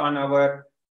based on our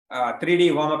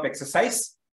 3D warm-up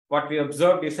exercise, what we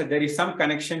observed is that there is some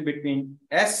connection between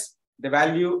s, the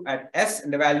value at s,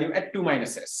 and the value at 2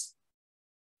 minus s.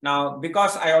 Now,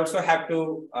 because I also have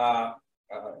to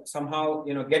somehow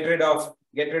get rid of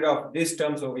these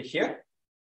terms over here,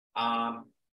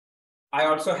 I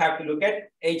also have to look at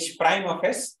h prime of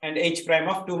s and h prime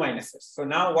of 2 minus s. So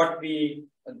now what the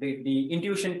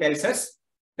intuition tells us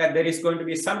that there is going to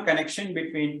be some connection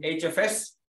between h of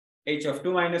s, h of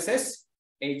 2 minus s,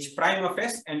 h prime of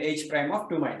s, and h prime of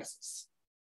 2 minus s.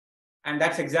 And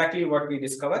that's exactly what we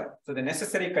discovered. So the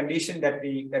necessary condition that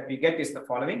we get is the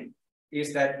following,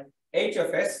 is that h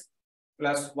of s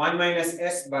plus 1 minus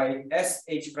s by s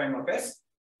h prime of s,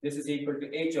 this is equal to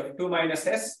h of 2 minus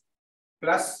s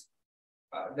plus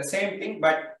the same thing,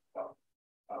 but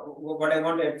what I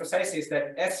want to emphasize is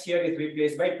that s here is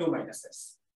replaced by 2 minus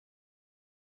s.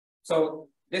 So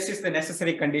this is the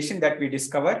necessary condition that we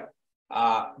discovered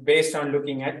based on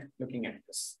looking at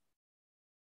this.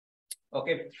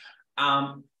 Okay.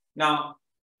 Now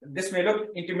this may look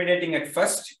intimidating at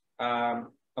first.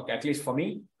 Okay, at least for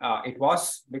me, it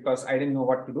was, because I didn't know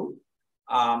what to do.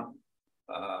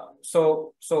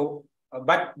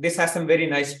 But this has some very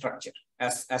nice structure,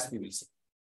 as we will see.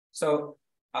 So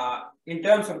in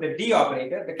terms of the D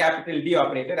operator, the capital D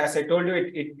operator, as I told you,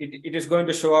 it is going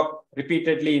to show up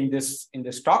repeatedly in this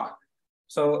talk.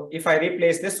 So if I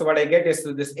replace this, so what I get is,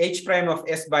 so this h prime of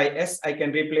s by s, I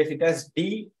can replace it as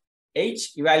d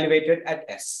h evaluated at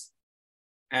s.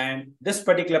 And this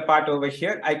particular part over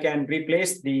here, I can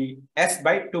replace the s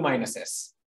by 2 minus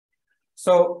s.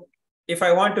 So if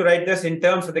I want to write this in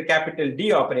terms of the capital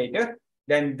D operator,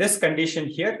 then this condition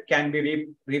here can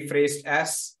be rephrased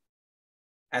as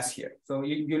here. So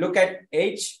you look at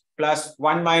h plus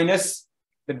 1 minus,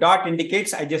 the dot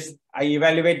indicates I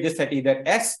evaluate this at either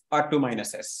s or 2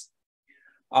 minus s.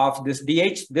 Of this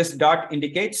dh, this dot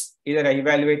indicates either I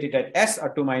evaluate it at s or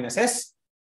 2 minus s.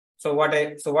 So what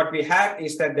we have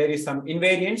is that there is some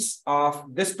invariance of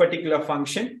this particular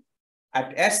function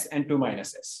at s and 2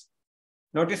 minus s.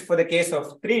 Notice for the case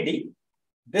of 3D,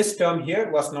 this term here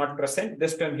was not present,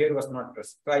 this term here was not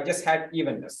present. So I just had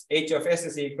evenness. H of s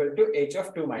is equal to h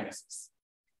of 2 minus s.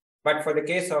 But for the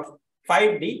case of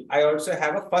 5D, I also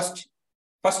have a first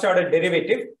order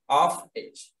derivative of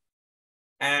h.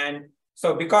 And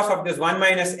so because of this 1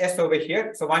 minus s over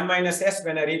here, so 1 minus s,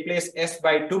 when I replace s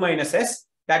by 2 minus s,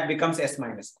 that becomes s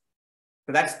minus 1.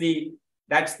 So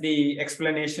that's the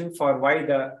explanation for why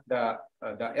the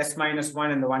s minus 1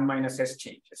 and the 1 minus s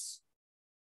changes.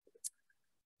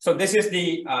 So this is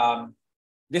the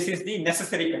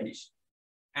necessary condition,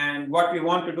 and what we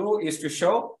want to do is to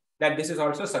show that this is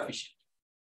also sufficient.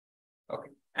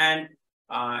 Okay, and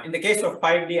in the case of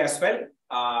 5D as well,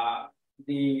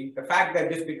 the fact that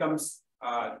this becomes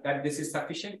that this is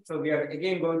sufficient. So we are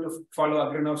again going to follow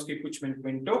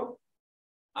Agranovsky-Puchman-Quinto,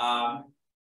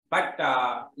 but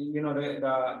the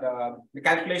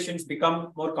calculations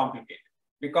become more complicated,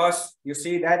 because you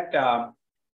see that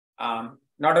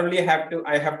not only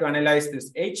I have to analyze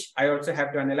this h, I also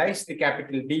have to analyze the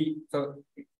capital D. So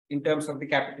in terms of the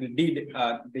capital D,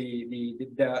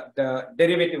 the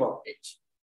derivative of h.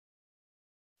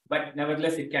 But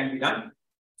nevertheless, it can be done.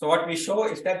 So what we show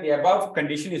is that the above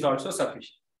condition is also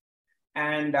sufficient.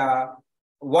 And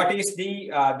what is the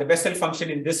Bessel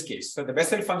function in this case? So the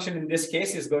Bessel function in this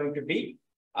case is going to be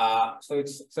so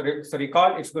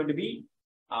recall it's going to be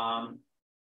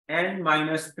n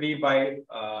minus 3 by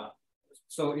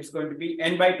so it's going to be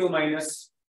n by 2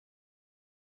 minus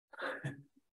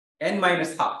n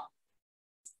minus half,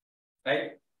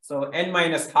 right? So n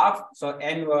minus half. So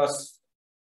n was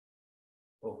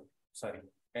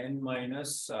n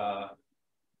minus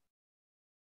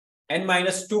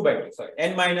 2 by 2. Sorry,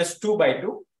 n minus 2 by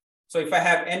 2. So if I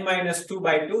have n minus 2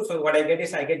 by 2, so what I get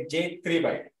is I get j 3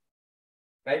 by 2,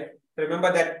 right? So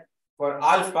remember that for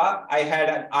alpha, I had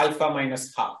an alpha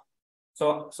minus half.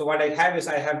 So what I have is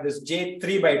I have this j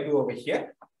 3 by 2 over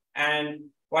here, and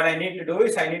what I need to do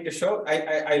is I need to show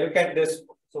I look at this.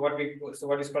 So what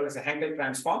is called as a Hankel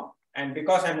transform, and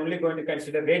because I'm only going to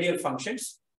consider radial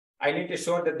functions, I need to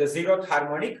show that the zeroth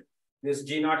harmonic, this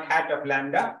g naught hat of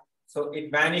lambda, so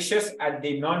it vanishes at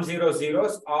the non-zero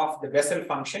zeros of the Bessel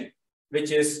function,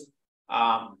 which is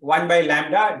 1 by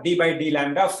lambda d by d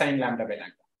lambda of sine lambda by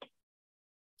lambda.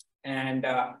 And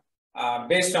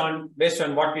based on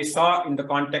what we saw in the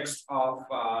context of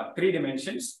 3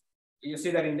 dimensions. You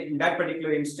see that in that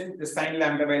particular instance, the sine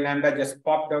lambda by lambda just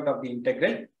popped out of the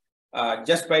integral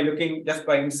just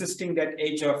by insisting that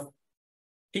h of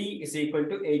t is equal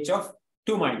to h of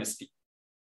 2 minus t.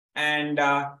 And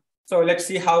so let's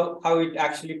see how it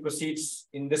actually proceeds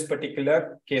in this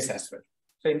particular case as well.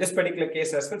 So in this particular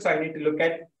case as well, so I need to look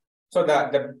at, so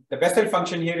the Bessel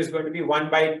function here is going to be 1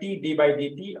 by t d by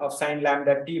dt of sine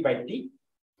lambda t by t.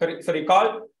 So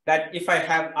recall that if I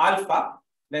have alpha,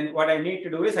 then what I need to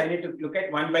do is I need to look at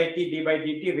 1 by t d by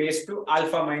dt raised to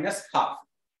alpha minus half.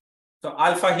 So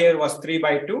alpha here was 3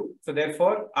 by 2. So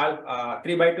therefore,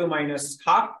 3 by 2 minus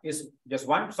half is just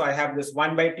 1. So I have this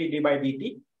 1 by t d by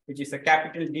dt, which is a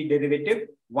capital D derivative,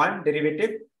 1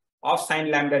 derivative of sine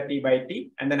lambda t by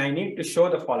t. And then I need to show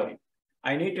the following.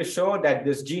 I need to show that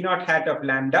this g naught hat of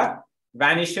lambda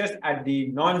vanishes at the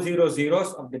non-zero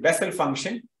zeros of the Bessel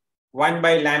function 1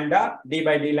 by lambda d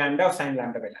by d lambda of sine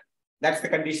lambda by lambda. That's the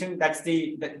condition. That's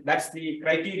the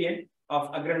criterion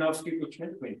of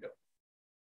Agranovsky-Kuchman-Quinto.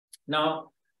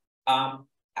 Now,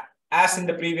 as in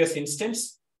the previous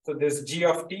instance, so this g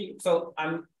of t. So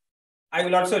I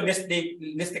will also list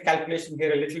the calculation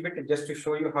here a little bit just to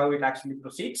show you how it actually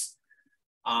proceeds.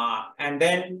 And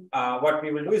then what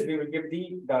we will do is we will give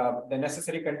the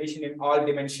necessary condition in all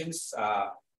dimensions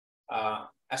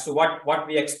as to what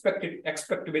we expect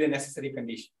to be the necessary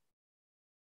condition.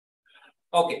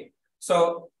 Okay,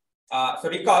 so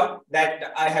recall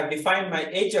that I have defined my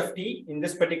h of t in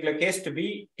this particular case to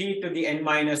be t to the n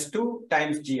minus 2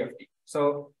 times g of t.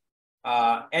 So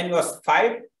n was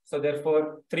 5, so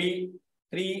therefore 3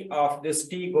 of this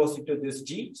t goes into this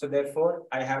g. So therefore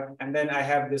I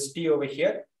have this t over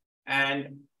here,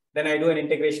 and then I do an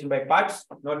integration by parts.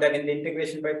 Note that in the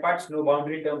integration by parts, no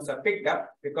boundary terms are picked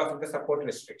up because of the support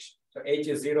restriction. So h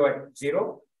is 0 at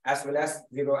 0 as well as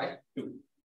 0 at 2.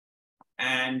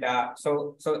 And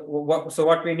so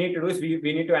what we need to do is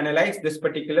we need to analyze this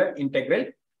particular integral.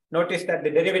 Notice that the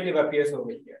derivative appears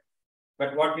over here.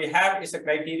 But what we have is a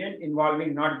criterion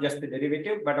involving not just the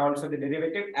derivative, but also the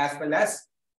derivative as well as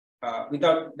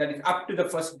without, that is up to the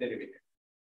first derivative.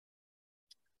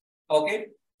 Okay,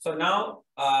 so now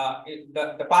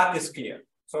the path is clear.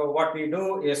 So what we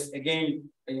do is, again,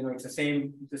 it's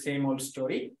the same old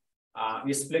story.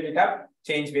 We split it up,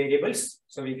 change variables,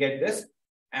 so we get this.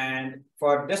 And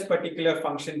for this particular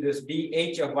function, this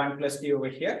dh of 1 plus t over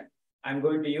here, I'm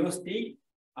going to use the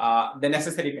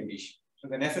necessary condition. So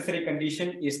the necessary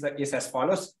condition is as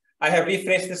follows. I have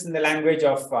rephrased this in the language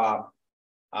of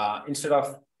instead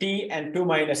of t and 2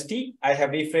 minus t, I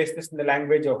have rephrased this in the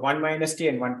language of 1 minus t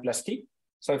and 1 plus t.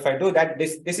 So if I do that,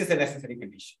 this is the necessary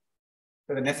condition.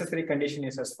 So the necessary condition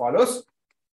is as follows,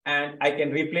 and I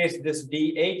can replace this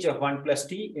dh of 1 plus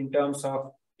t in terms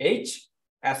of h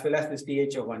as well as this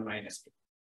dh of 1 minus t.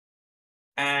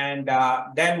 And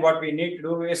then what we need to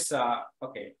do is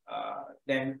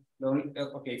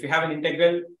if you have an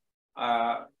integral,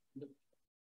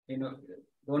 the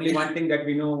only one thing that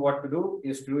we know what to do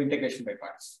is to do integration by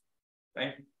parts,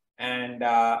 right? And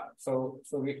so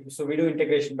we do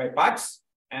integration by parts,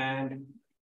 and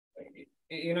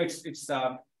it's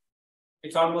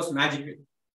almost magical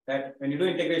that when you do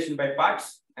integration by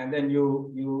parts and then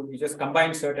you just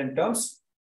combine certain terms,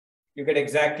 you get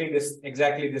exactly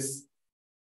this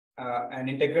an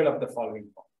integral of the following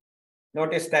form.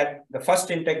 Notice that the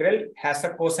first integral has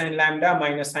a cosine lambda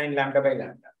minus sine lambda by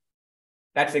lambda.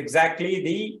 That's exactly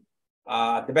the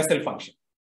Bessel function,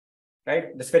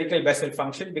 right? The spherical Bessel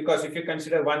function, because if you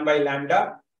consider 1 by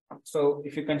lambda, so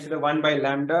if you consider 1 by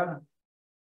lambda,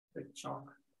 so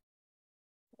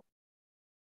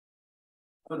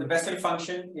the Bessel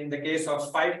function in the case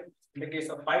of 5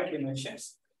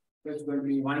 dimensions, so it's going to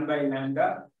be 1 by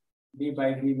lambda d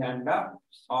by d lambda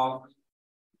of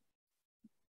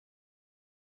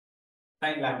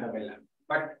sine lambda by lambda.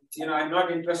 But I'm not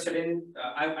interested in,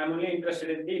 I'm only interested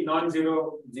in the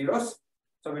non-zero zeros.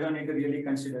 So we don't need to really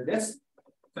consider this.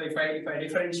 So if I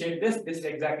differentiate this is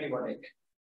exactly what I get.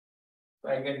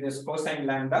 So I get this cosine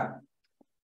lambda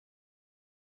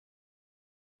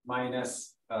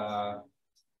minus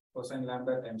cosine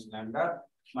lambda times lambda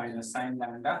minus sine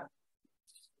lambda.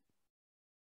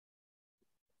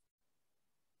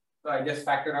 So I just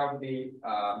factor out the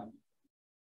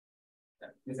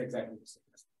this exactly the same.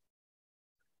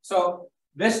 So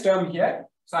this term here,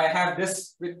 so I have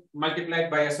this multiplied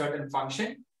by a certain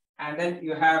function, and then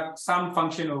you have some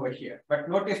function over here. But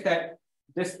notice that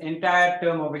this entire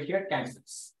term over here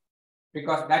cancels,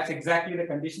 because that's exactly the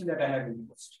condition that I have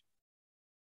imposed.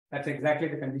 That's exactly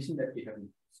the condition that we have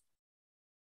imposed.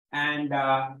 And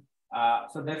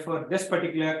so therefore, this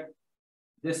particular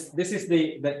this is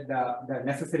the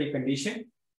necessary condition.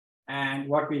 And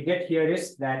what we get here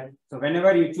is that, so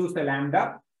whenever you choose the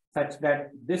lambda such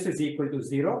that this is equal to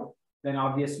 0, then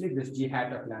obviously this g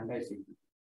hat of lambda is equal.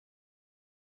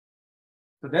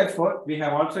 So therefore, we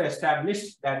have also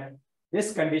established that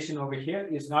this condition over here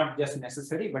is not just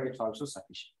necessary, but it's also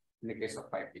sufficient in the case of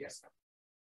 5ds.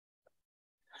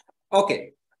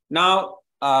 Okay, now,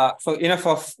 so enough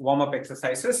of warm-up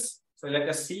exercises. So let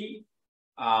us see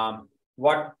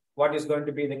what is going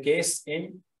to be the case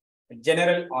in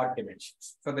general odd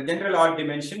dimensions. So the general odd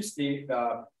dimensions,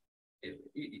 so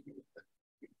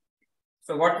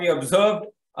what we observed,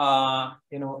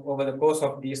 over the course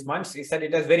of these months is that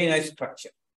it has very nice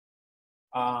structure.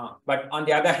 But on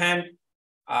the other hand,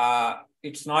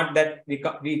 it's not that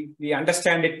we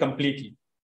understand it completely,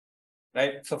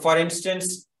 right? So for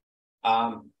instance,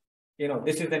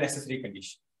 this is the necessary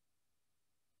condition.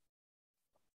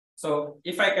 So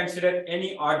if I consider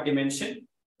any odd dimension,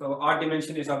 so odd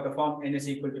dimension is of the form n is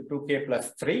equal to 2k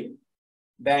plus 3,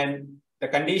 then the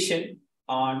condition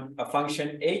on a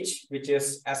function h, which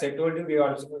is, as I told you, we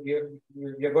are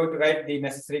going to write the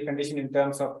necessary condition in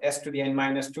terms of s to the n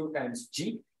minus 2 times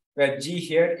g, where g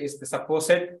here is the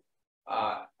supposed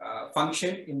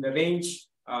function in the range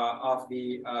of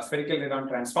the spherical Radon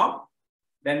transform.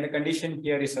 Then the condition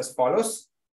here is as follows,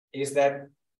 is that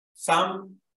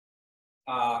some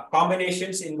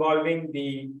combinations involving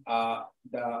the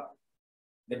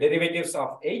derivatives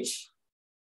of h,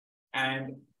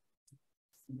 and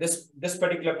this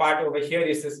particular part over here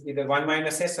is either 1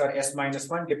 minus s or s minus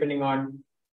 1, depending on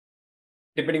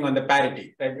the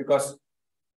parity, right? Because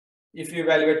if you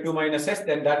evaluate 2 minus s,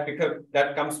 then that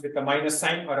comes with a minus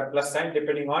sign or a plus sign,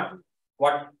 depending on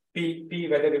what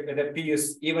whether p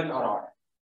is even or odd.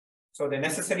 So the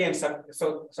necessary and so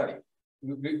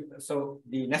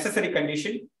the necessary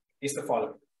condition is the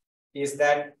following: is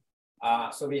that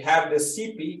so we have the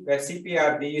Cp, where Cp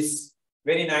are these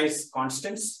very nice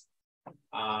constants,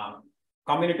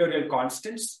 combinatorial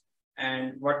constants,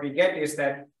 and what we get is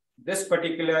that this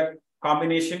particular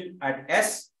combination at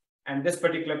S and this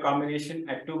particular combination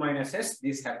at 2 minus S,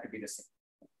 these have to be the same.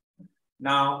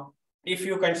 Now, if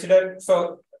you consider,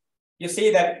 so you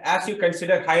see that as you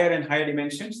consider higher and higher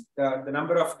dimensions, the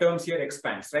number of terms here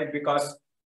expands, right? Because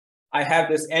I have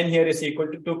this n here is equal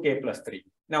to 2k plus 3.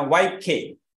 Now, why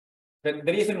k? The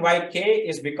reason why k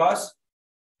is because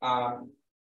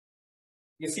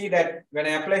you see that when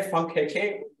I apply func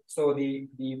k, so the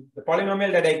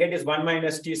polynomial that I get is 1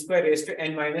 minus t square raised to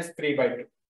n minus 3 by 2.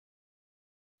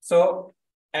 So,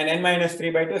 and n minus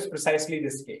 3 by 2 is precisely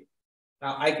this k.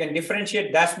 Now, I can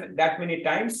differentiate that many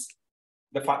times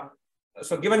the function.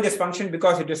 So, given this function,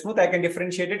 because it is smooth, I can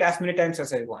differentiate it as many times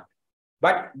as I want.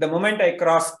 But the moment I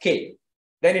cross k,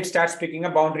 then it starts picking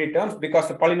up boundary terms because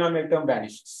the polynomial term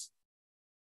vanishes,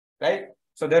 right?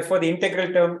 So, therefore, the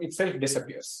integral term itself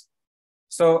disappears.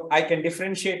 So, I can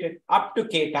differentiate it up to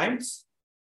k times,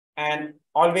 and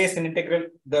always an integral,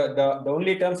 the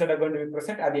only terms that are going to be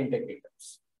present are the integral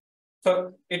terms.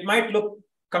 So, it might look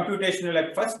computational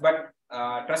at first, but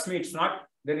trust me, it's not.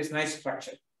 There is nice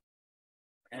structure.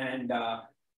 And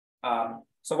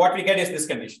so what we get is this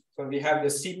condition. So we have the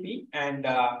Cp, and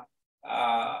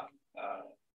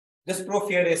this proof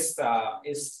here is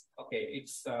okay.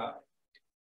 It's a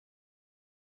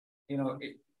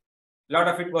lot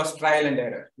of it was trial and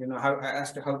error.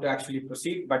 As to how to actually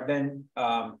proceed. But then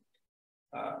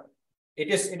it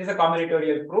is a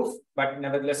combinatorial proof. But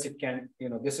nevertheless, it can.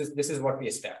 This is what we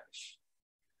establish.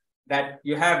 That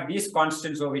you have these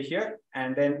constants over here,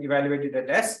 and then evaluated at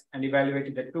S and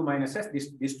evaluated at 2 minus S,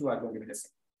 these two are going to be the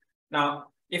same.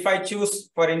 Now, if I choose,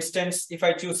 for instance, if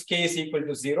I choose k is equal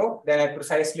to 0, then I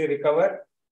precisely recover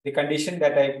the condition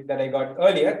that I got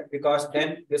earlier, because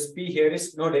then this p here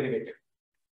is no derivative.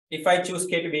 If I choose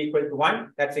k to be equal to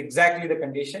 1, that's exactly the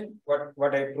condition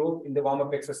what I proved in the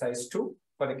warm-up exercise 2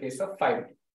 for the case of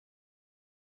 5D.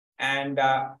 And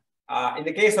in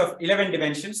the case of 11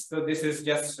 dimensions, so this is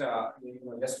just to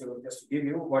give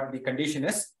you what the condition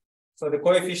is. So the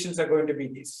coefficients are going to be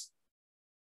these,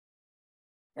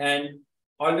 and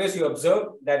always you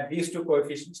observe that these two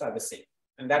coefficients are the same,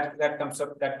 and that comes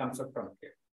up from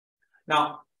here.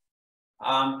 Now,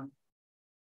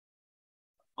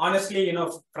 honestly,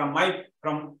 from my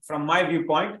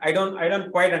viewpoint, I don't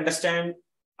quite understand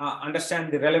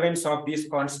the relevance of these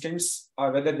constants,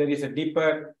 or whether there is a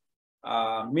deeper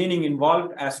meaning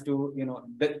involved as to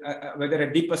whether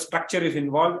a deeper structure is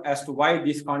involved as to why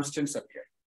these constants appear.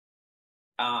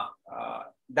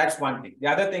 That's one thing. The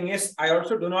other thing is, I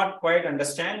also do not quite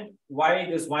understand why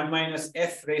this 1 minus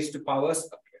f raised to powers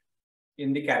appear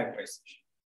in the characterization.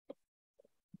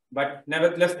 but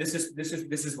nevertheless,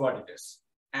 this is what it is.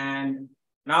 And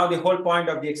now the whole point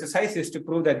of the exercise is to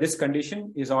prove that this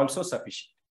condition is also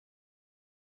sufficient.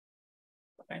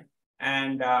 Okay,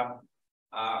 and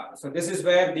so this is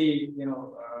where the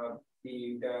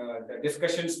the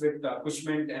discussions with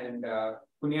Cushman and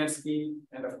Kunyansky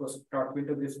and of course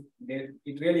Trotwinter,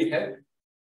 it really helped.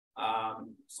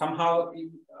 Somehow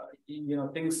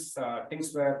things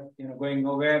were going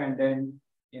nowhere, and then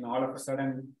all of a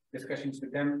sudden discussions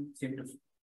with them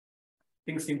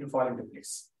things seem to fall into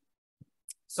place.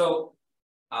 So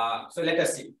let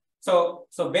us see. So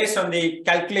based on the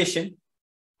calculation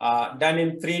done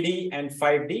in 3D and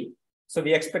 5D, so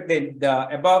we expect the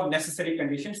above necessary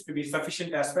conditions to be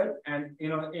sufficient as well, and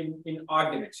in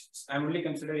odd dimensions. I'm only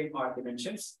considering odd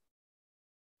dimensions,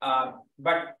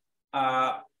 but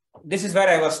this is where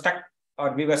I was stuck,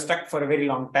 or we were stuck for a very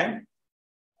long time.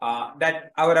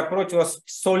 That our approach was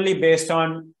solely based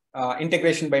on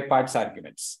integration by parts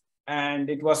arguments, and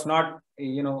it was not,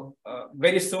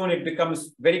 very soon it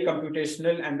becomes very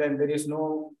computational, and then there is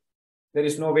no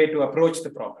way to approach the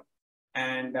problem.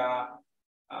 And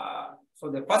so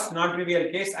the first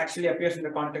non-trivial case actually appears in the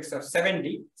context of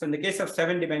 7D. So in the case of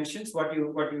 7 dimensions, what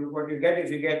you get is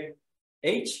you get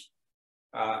H,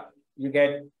 you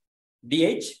get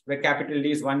dH, where capital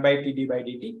D is 1 by T d by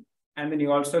dt, and then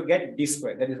you also get d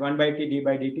square, that is 1 by T d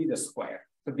by dt, the square.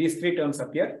 So these three terms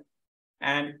appear.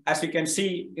 And as you can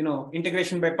see,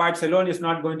 integration by parts alone is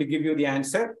not going to give you the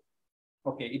answer.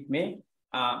 Okay, it may,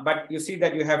 but you see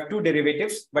that you have two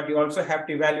derivatives, but you also have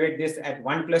to evaluate this at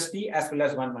 1 plus t as well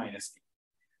as 1 minus t.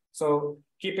 So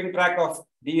keeping track of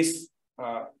these,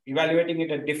 evaluating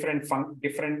it at different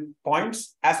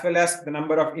points, as well as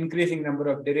the increasing number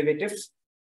of derivatives.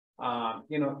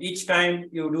 Each time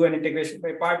you do an integration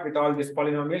by part with all these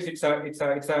polynomials, it's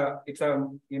a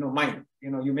mine.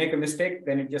 You make a mistake,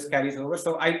 then it just carries over.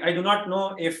 So I do not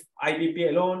know if IBP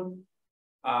alone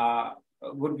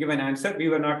would give an answer. We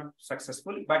were not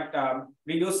successful, but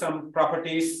we use some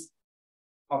properties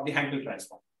of the Hankel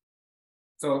transform.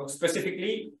 So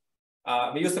specifically,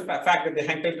 we use the fact that the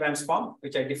Hankel transform,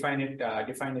 which I define it down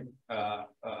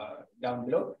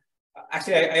below.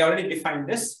 Actually, I already defined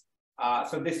this.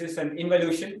 So this is an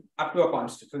involution up to a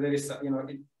constant. So there is,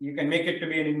 you can make it to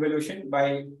be an involution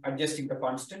by adjusting the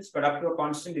constants, but up to a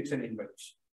constant, it's an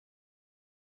involution.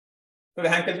 So the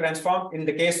Hankel transform in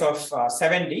the case of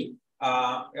 7D,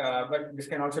 but this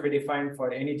can also be defined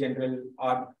for any general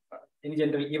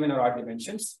even or odd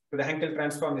dimensions. So the Hankel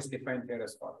transform is defined here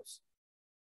as follows.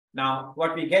 Now,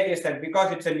 what we get is that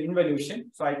because it's an involution,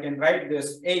 so I can write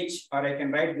this H or I can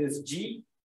write this G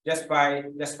just by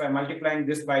multiplying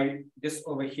this by this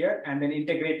over here and then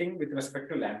integrating with respect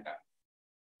to lambda.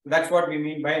 So that's what we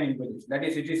mean by an involution. That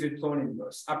is, it is its own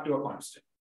inverse up to a constant.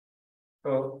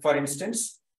 So for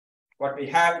instance, what we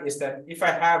have is that if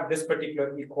I have this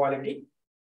particular equality,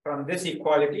 from this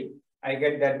equality, I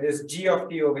get that this G of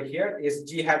t over here is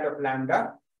G hat of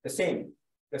lambda, the same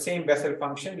Bessel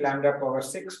function, lambda power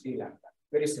 6 d lambda.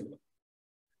 Very simple.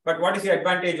 But what is the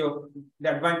advantage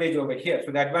over here?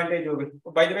 So the advantage over,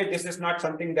 by the way, this is not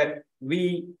something that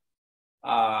we,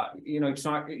 it's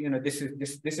not,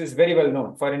 this is very well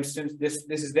known. For instance, this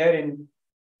is there in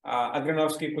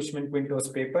Agranovsky, Cushman, Quinto's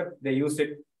paper. They use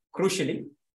it crucially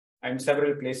in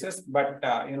several places, but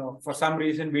for some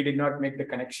reason we did not make the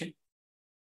connection.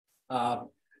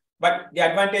 But the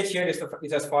advantage here is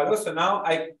as follows. So now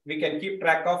we can keep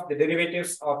track of the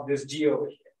derivatives of this G over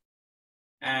here.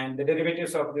 And the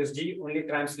derivatives of this G only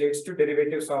translates to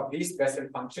derivatives of these Bessel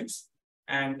functions.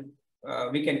 And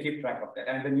we can keep track of that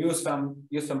and then use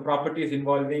some properties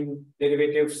involving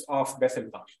derivatives of Bessel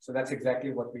functions. So that's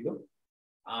exactly what we do.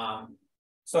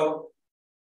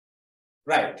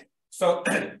 Right. So,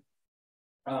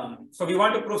 so we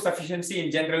want to prove sufficiency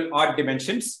in general odd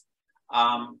dimensions.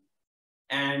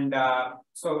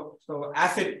 So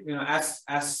as it,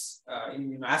 as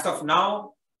of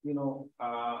now,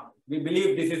 we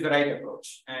believe this is the right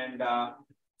approach. And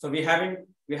so we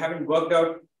haven't worked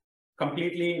out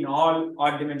completely in all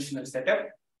odd dimensional setup,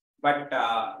 but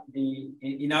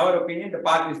in our opinion, the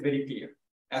path is very clear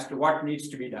as to what needs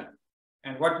to be done.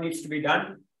 And what needs to be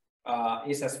done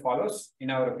is as follows, in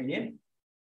our opinion,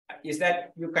 is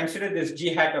that you consider this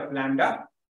G hat of lambda,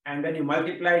 and then you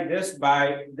multiply this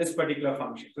by this particular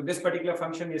function. So this particular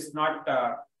function is not,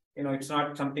 it's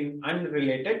not something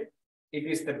unrelated. It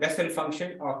is the Bessel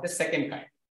function of the second kind.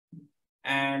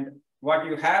 And what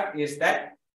you have is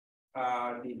that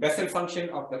the Bessel function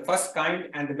of the first kind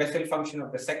and the Bessel function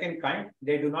of the second kind,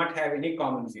 they do not have any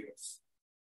common zeros.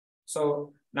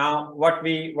 So now what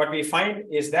we find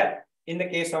is that in the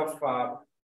case of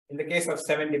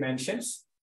 7 dimensions,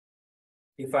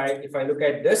 if I look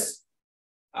at this,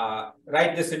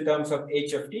 write this in terms of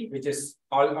h of t, which is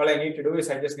all I need to do is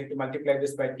I just need to multiply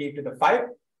this by t to the 5.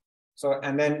 So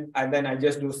and then I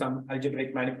just do some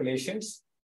algebraic manipulations,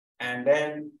 and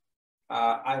then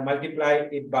I multiply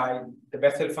it by the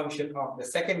Bessel function of the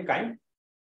second kind,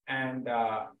 and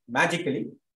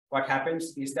magically what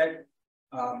happens is that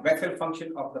Bessel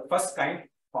function of the first kind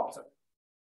pops up.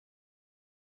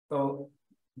 So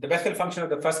the Bessel function of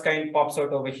the first kind pops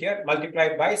out over here,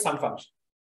 multiplied by some function.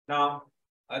 Now,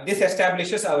 this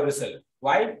establishes our result.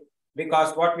 Why?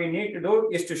 Because what we need to do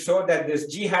is to show that this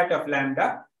g hat of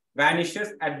lambda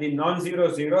vanishes at the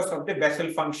non-zero zeros of the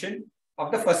Bessel function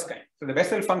of the first kind. So the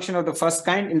Bessel function of the first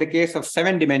kind in the case of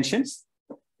 7 dimensions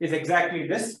is exactly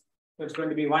this. So it's going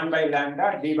to be 1 by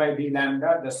lambda d by d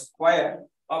lambda, the square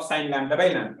of sine lambda by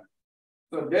lambda.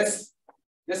 So this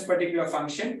particular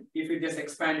function, if you just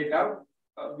expand it out,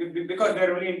 because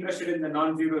we're only interested in the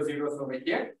non-zero zeros over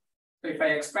here. So if I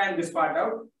expand this part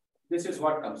out, this is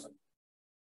what comes out.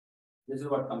 This is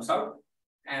what comes out.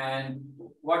 And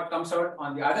what comes out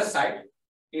on the other side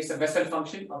is a Bessel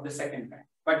function of the second kind.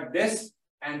 But this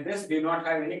and this do not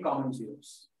have any common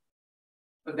zeros.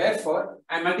 So therefore,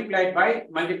 I multiplied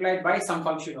by some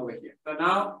function over here. So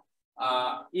now,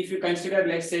 if you consider,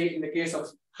 let's say, in the case of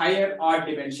higher odd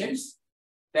dimensions,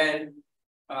 then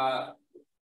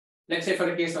let's say for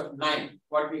the case of 9,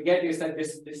 what we get is that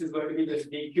this is going to be this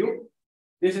d cube.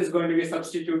 This is going to be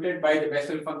substituted by the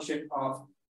Bessel function of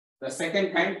the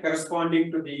second kind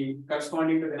corresponding to the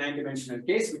 9-dimensional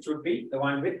case, which would be the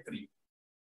one with 3.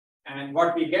 And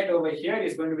what we get over here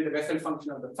is going to be the Bessel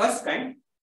function of the first kind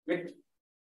with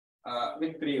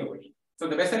 3 over here. So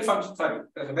the Bessel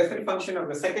function of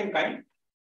the second kind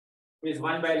is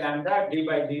 1 by lambda d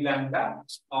by d lambda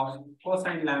of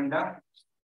cosine lambda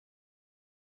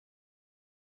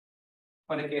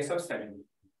for the case of 7.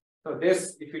 So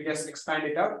this, if you just expand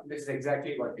it out, this is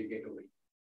exactly what we get over here.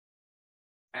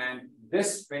 And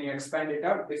this, when you expand it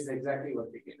out, this is exactly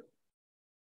what we get over here.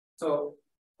 So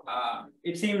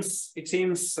it seems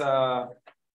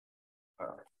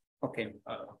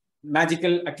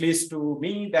magical, at least to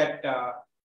me, that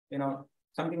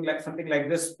something like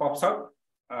this pops out,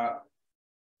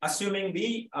 assuming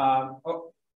the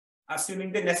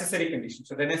necessary condition.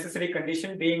 So the necessary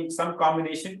condition being some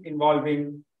combination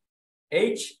involving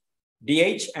h,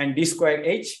 dh, and d square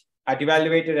h are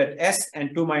evaluated at s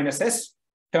and 2 minus s.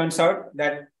 Turns out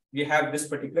that we have this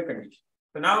particular condition.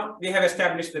 So now we have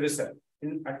established the result,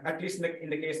 at least in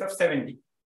the case of 7D.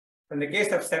 In the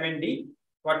case of 7D,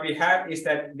 what we have is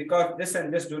that because this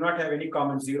and this do not have any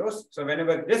common zeros, so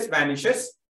whenever this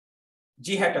vanishes,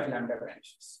 g hat of lambda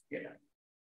vanishes.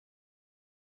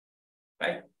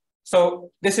 Right?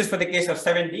 So this is for the case of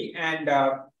 7D, and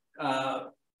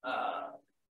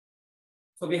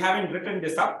so we haven't written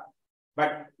this up,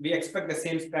 but we expect the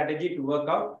same strategy to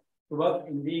work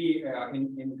in the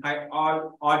in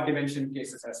all odd dimension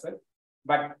cases as well.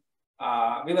 But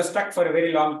we were stuck for a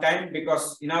very long time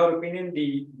because, in our opinion,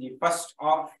 the first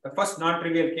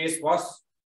non-trivial case was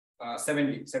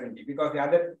 7D, because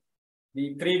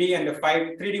the 3D and the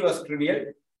 3D was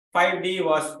trivial. 5D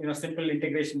was simple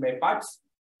integration by parts,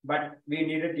 but we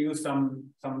needed to use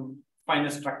some finer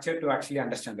structure to actually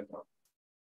understand the problem.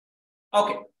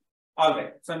 Okay. All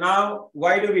right. So now,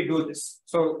 why do we do this?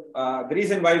 So the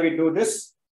reason why we do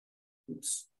this,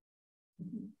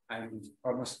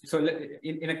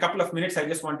 in a couple of minutes, I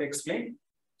just want to explain.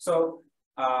 So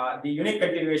the unique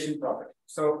continuation property.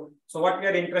 So what we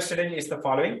are interested in is the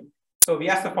following. So we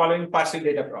ask the following partial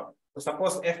data problem. So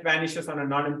suppose f vanishes on a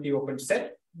non-empty open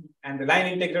set, and the line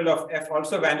integral of f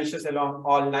also vanishes along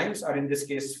all lines, or in this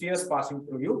case, spheres passing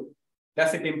through U.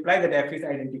 Does it imply that f is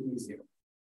identically 0?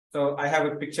 So I have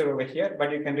a picture over here,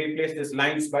 but you can replace these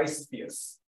lines by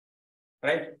spheres,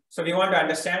 right? So we want to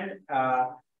understand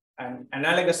an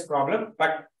analogous problem,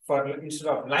 but instead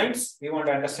of lines, we want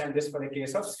to understand this for the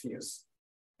case of spheres.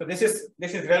 So this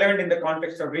is relevant in the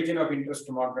context of region of interest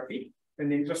tomography. In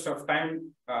the interest of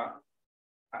time,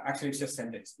 actually it's just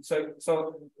sentence.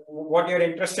 So what you're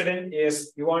interested in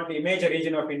is you want to image a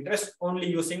region of interest only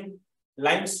using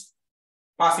lines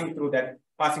passing through that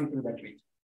region.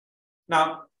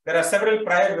 Now, there are several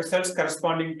prior results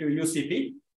corresponding to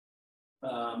UCP.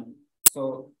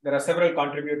 So there are several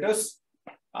contributors.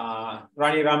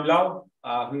 Rani Ramlao,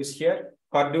 who is here,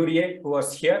 Kordurier, who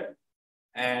was here,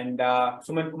 and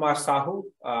Suman Kumar Sahu,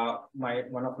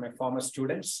 one of my former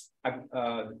students,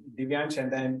 Divyansh,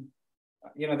 and then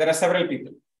there are several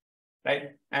people,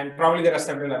 right? And probably there are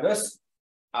several others.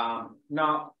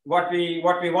 Now, what we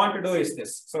want to do is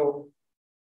this. So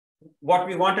what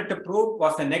we wanted to prove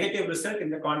was a negative result in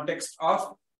the context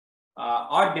of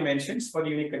odd dimensions for the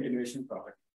unique continuation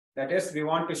property. That is, we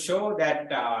want to show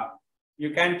that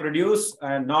you can produce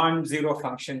a non-zero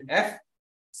function f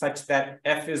such that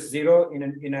f is 0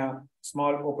 in a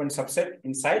small open subset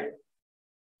inside,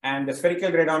 and the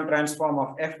spherical Radon transform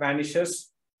of f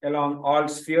vanishes along all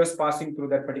spheres passing through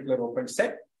that particular open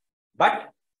set, but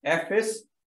f is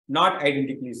not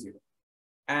identically 0.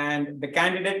 And the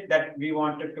candidate that we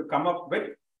wanted to come up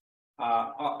with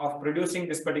of producing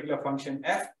this particular function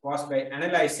f was by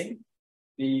analyzing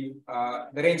the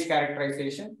range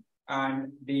characterization,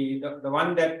 and the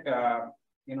one that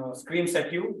screams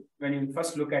at you when you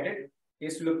first look at it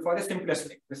is to look for the simplest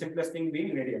thing. The simplest thing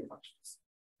being radial functions,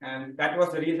 and that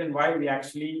was the reason why we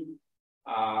actually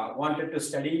wanted to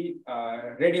study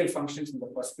radial functions in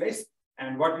the first place.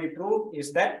 And what we proved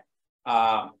is that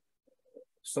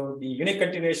so the unique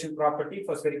continuation property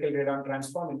for spherical Radon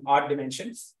transform in odd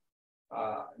dimensions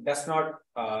does not,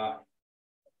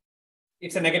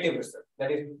 it's a negative result.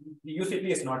 That is, the UCT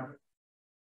is not.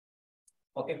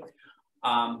 Okay.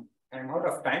 I'm out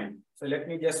of time. So let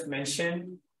me just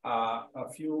mention a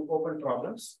few open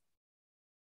problems.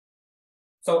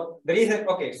 So the reason,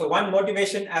 okay, so one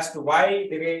motivation as to why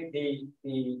the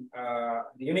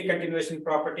unique continuation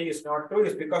property is not true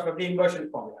is because of the inversion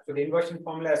formula. So the inversion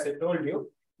formula, as I told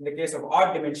you, in the case of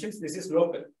odd dimensions, this is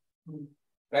local,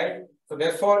 right? So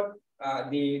therefore,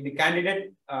 the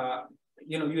candidate,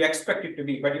 you expect it to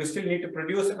be, but you still need to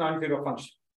produce a non-zero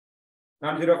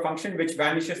function which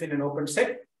vanishes in an open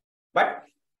set, but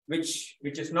which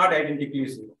is not identically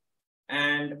 0.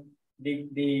 And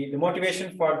the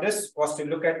motivation for this was to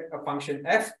look at a function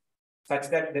f such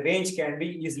that the range can be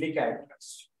easily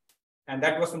characterized. And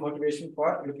that was the motivation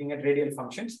for looking at radial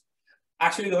functions.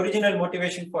 Actually, the original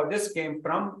motivation for this came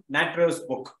from Natterer's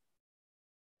book.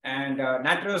 And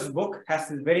Natterer's book has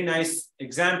this very nice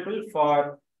example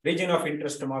for region of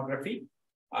interest tomography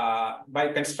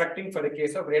by constructing for the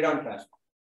case of Radon transform.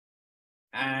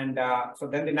 And so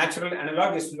then the natural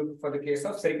analog is to look for the case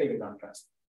of spherical Radon transform.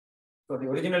 So the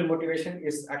original motivation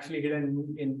is actually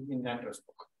hidden in Natterer's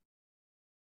book.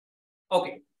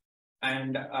 Okay,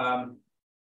 and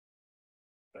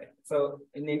right. So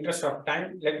in the interest of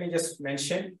time, let me just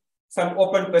mention some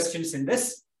open questions in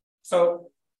this.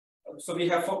 So we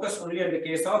have focused only on the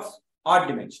case of odd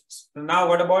dimensions. So now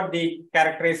what about the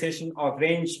characterization of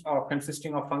range of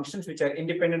consisting of functions which are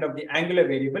independent of the angular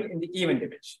variable in the even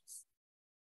dimensions?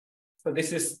 So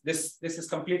this is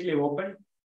completely open.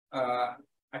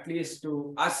 At least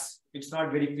to us, it's not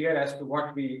very clear as to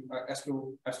what we as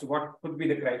to what could be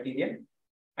the criterion.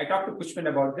 I talked to Kuchman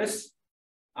about this.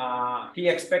 He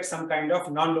expects some kind of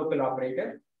non-local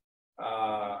operator,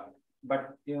 but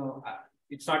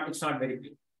it's not very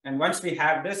clear. And once we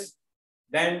have this,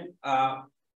 then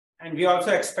and we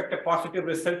also expect a positive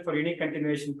result for unique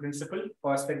continuation principle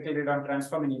for spherical Radon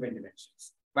transform in even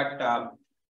dimensions. But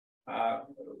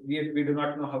we do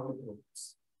not know how to prove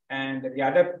this. And the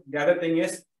other thing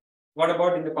is, what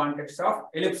about in the context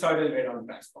of ellipsoidal Radon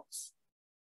transforms,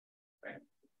 right?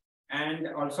 And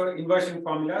also inversion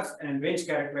formulas and range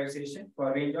characterization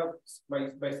for range of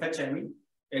by such I mean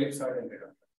ellipsoidal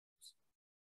Radon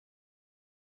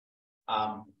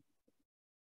transforms.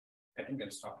 I think I'll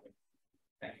stop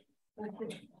here. Thank you.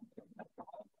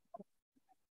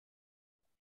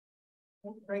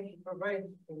 Thank you for very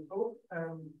info.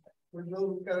 We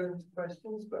will go into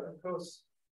questions, but of course,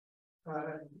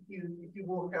 if you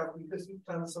walk out because you've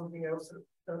planned something else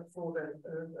for them,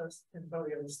 that's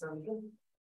entirely understandable.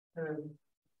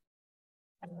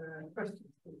 Questions?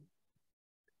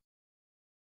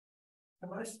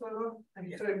 Am I still on?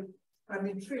 Yeah. So I'm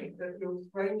intrigued that your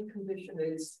range condition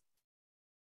is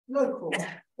local,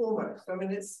 almost. I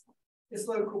mean, it's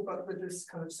local, but with this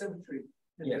kind of symmetry.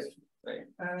 Yes, right.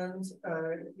 And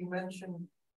you mentioned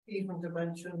even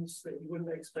dimensions that you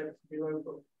wouldn't expect to be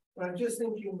local. But I'm just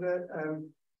thinking that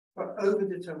for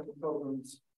overdetermined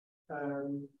problems,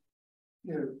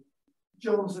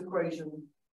 John's equation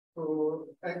for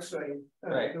X-ray,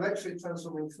 right. the X-ray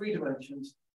transform in 3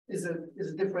 dimensions is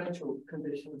a differential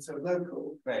condition, so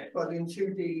local. Right. But in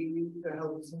 2D, there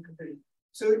helps some condition.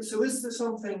 So is there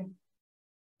something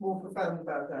more profound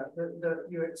about that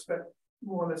you expect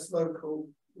more or less local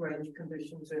range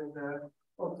conditions in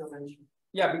odd dimension?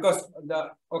 Yeah, because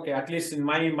at least in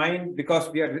my mind, because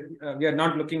we are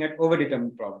not looking at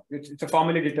overdetermined problem. It's a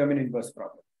formally determined inverse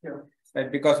problem. Yeah.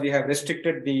 Right, because we have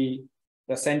restricted the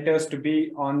centers to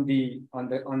be on the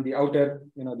outer,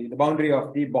 the boundary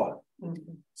of the ball.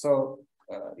 Mm-hmm. So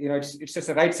it's just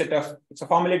a right set of, it's a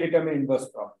formally determined inverse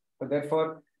problem. So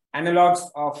therefore, analogs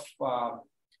of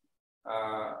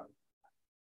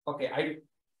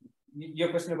your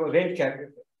question about range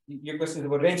character. your question is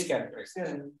about range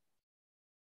characterization.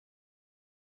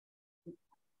 Yeah.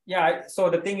 Yeah, so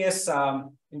the thing is,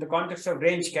 in the context of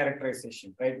range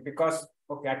characterization, right? Because,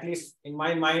 okay, at least in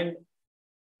my mind,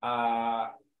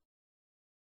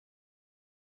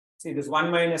 see this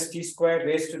 1 minus t squared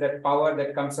raised to that power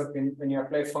that comes up in when you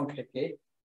apply function k.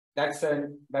 That's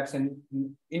an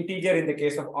integer in the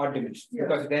case of odd dimensions,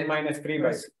 because it's n minus 3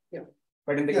 by 6. Yeah.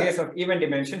 But in the case of even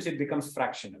dimensions, it becomes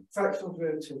fractional. Fractional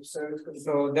derivative.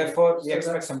 So therefore, we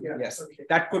expect something. Yes, okay.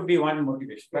 That could be one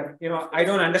motivation. But I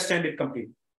don't understand it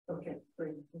completely. Okay,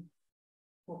 great.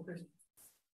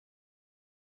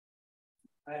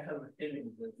 I have a feeling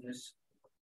that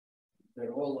the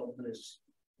role of this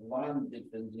 1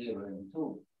 between 0 and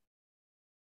 2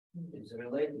 is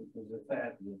related to the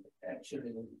fact that actually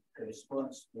it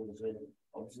corresponds to the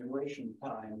observation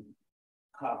time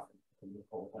half of the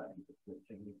whole time.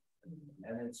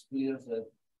 And it's clear that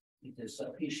it is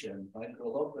sufficient,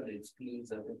 microlocally, it's clear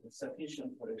that it is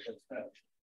sufficient for its abstraction.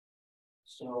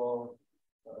 So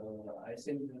I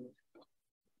think that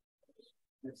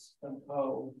it's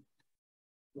somehow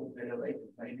will be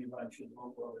related. Maybe one should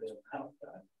move over to half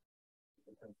time,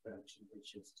 the abstraction,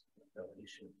 which is the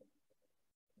issue.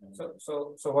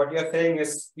 So what you're saying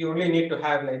is you only need to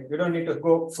have you don't need to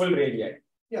go full radii.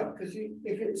 Yeah, because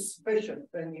if it's sufficient,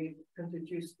 then you can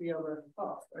deduce the other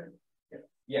half, right? Yeah.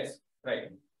 Yes,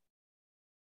 right.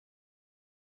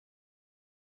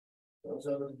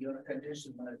 So your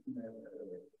condition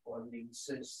only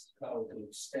insists how to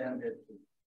extend it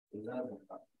to the other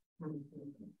half.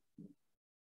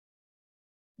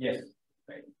 Yes,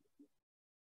 right.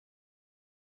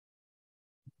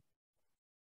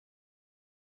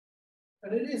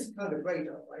 And it is kind of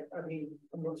radar, right? I mean,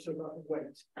 I'm not sure about the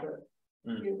weight, but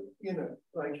you're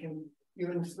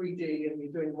in 3D and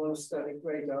you're doing monostatic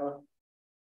radar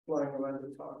flying around the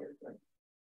target, right?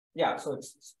 Yeah, so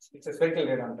it's a spherical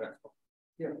radon transform.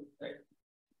 Yeah. Right.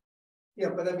 Yeah,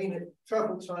 but I mean,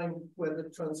 travel time where the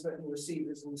transmit and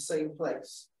receive is in the same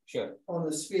place. Sure. On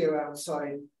the sphere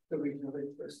outside the region of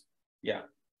interest. Yeah.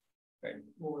 Right.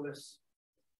 More or less.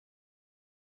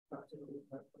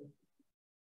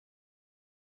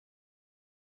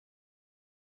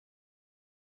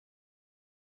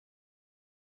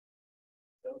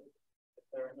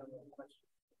 There are no more questions.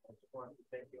 I just wanted to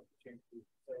take the opportunity to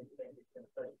say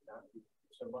thank you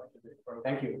so much for this program.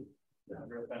 Thank you.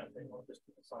 Real benefit, not just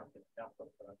to the scientific output,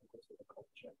 but also to the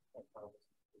culture.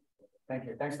 Thank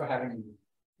you. Thanks for having me.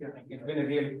 Yeah. It's been a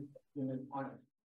real honor.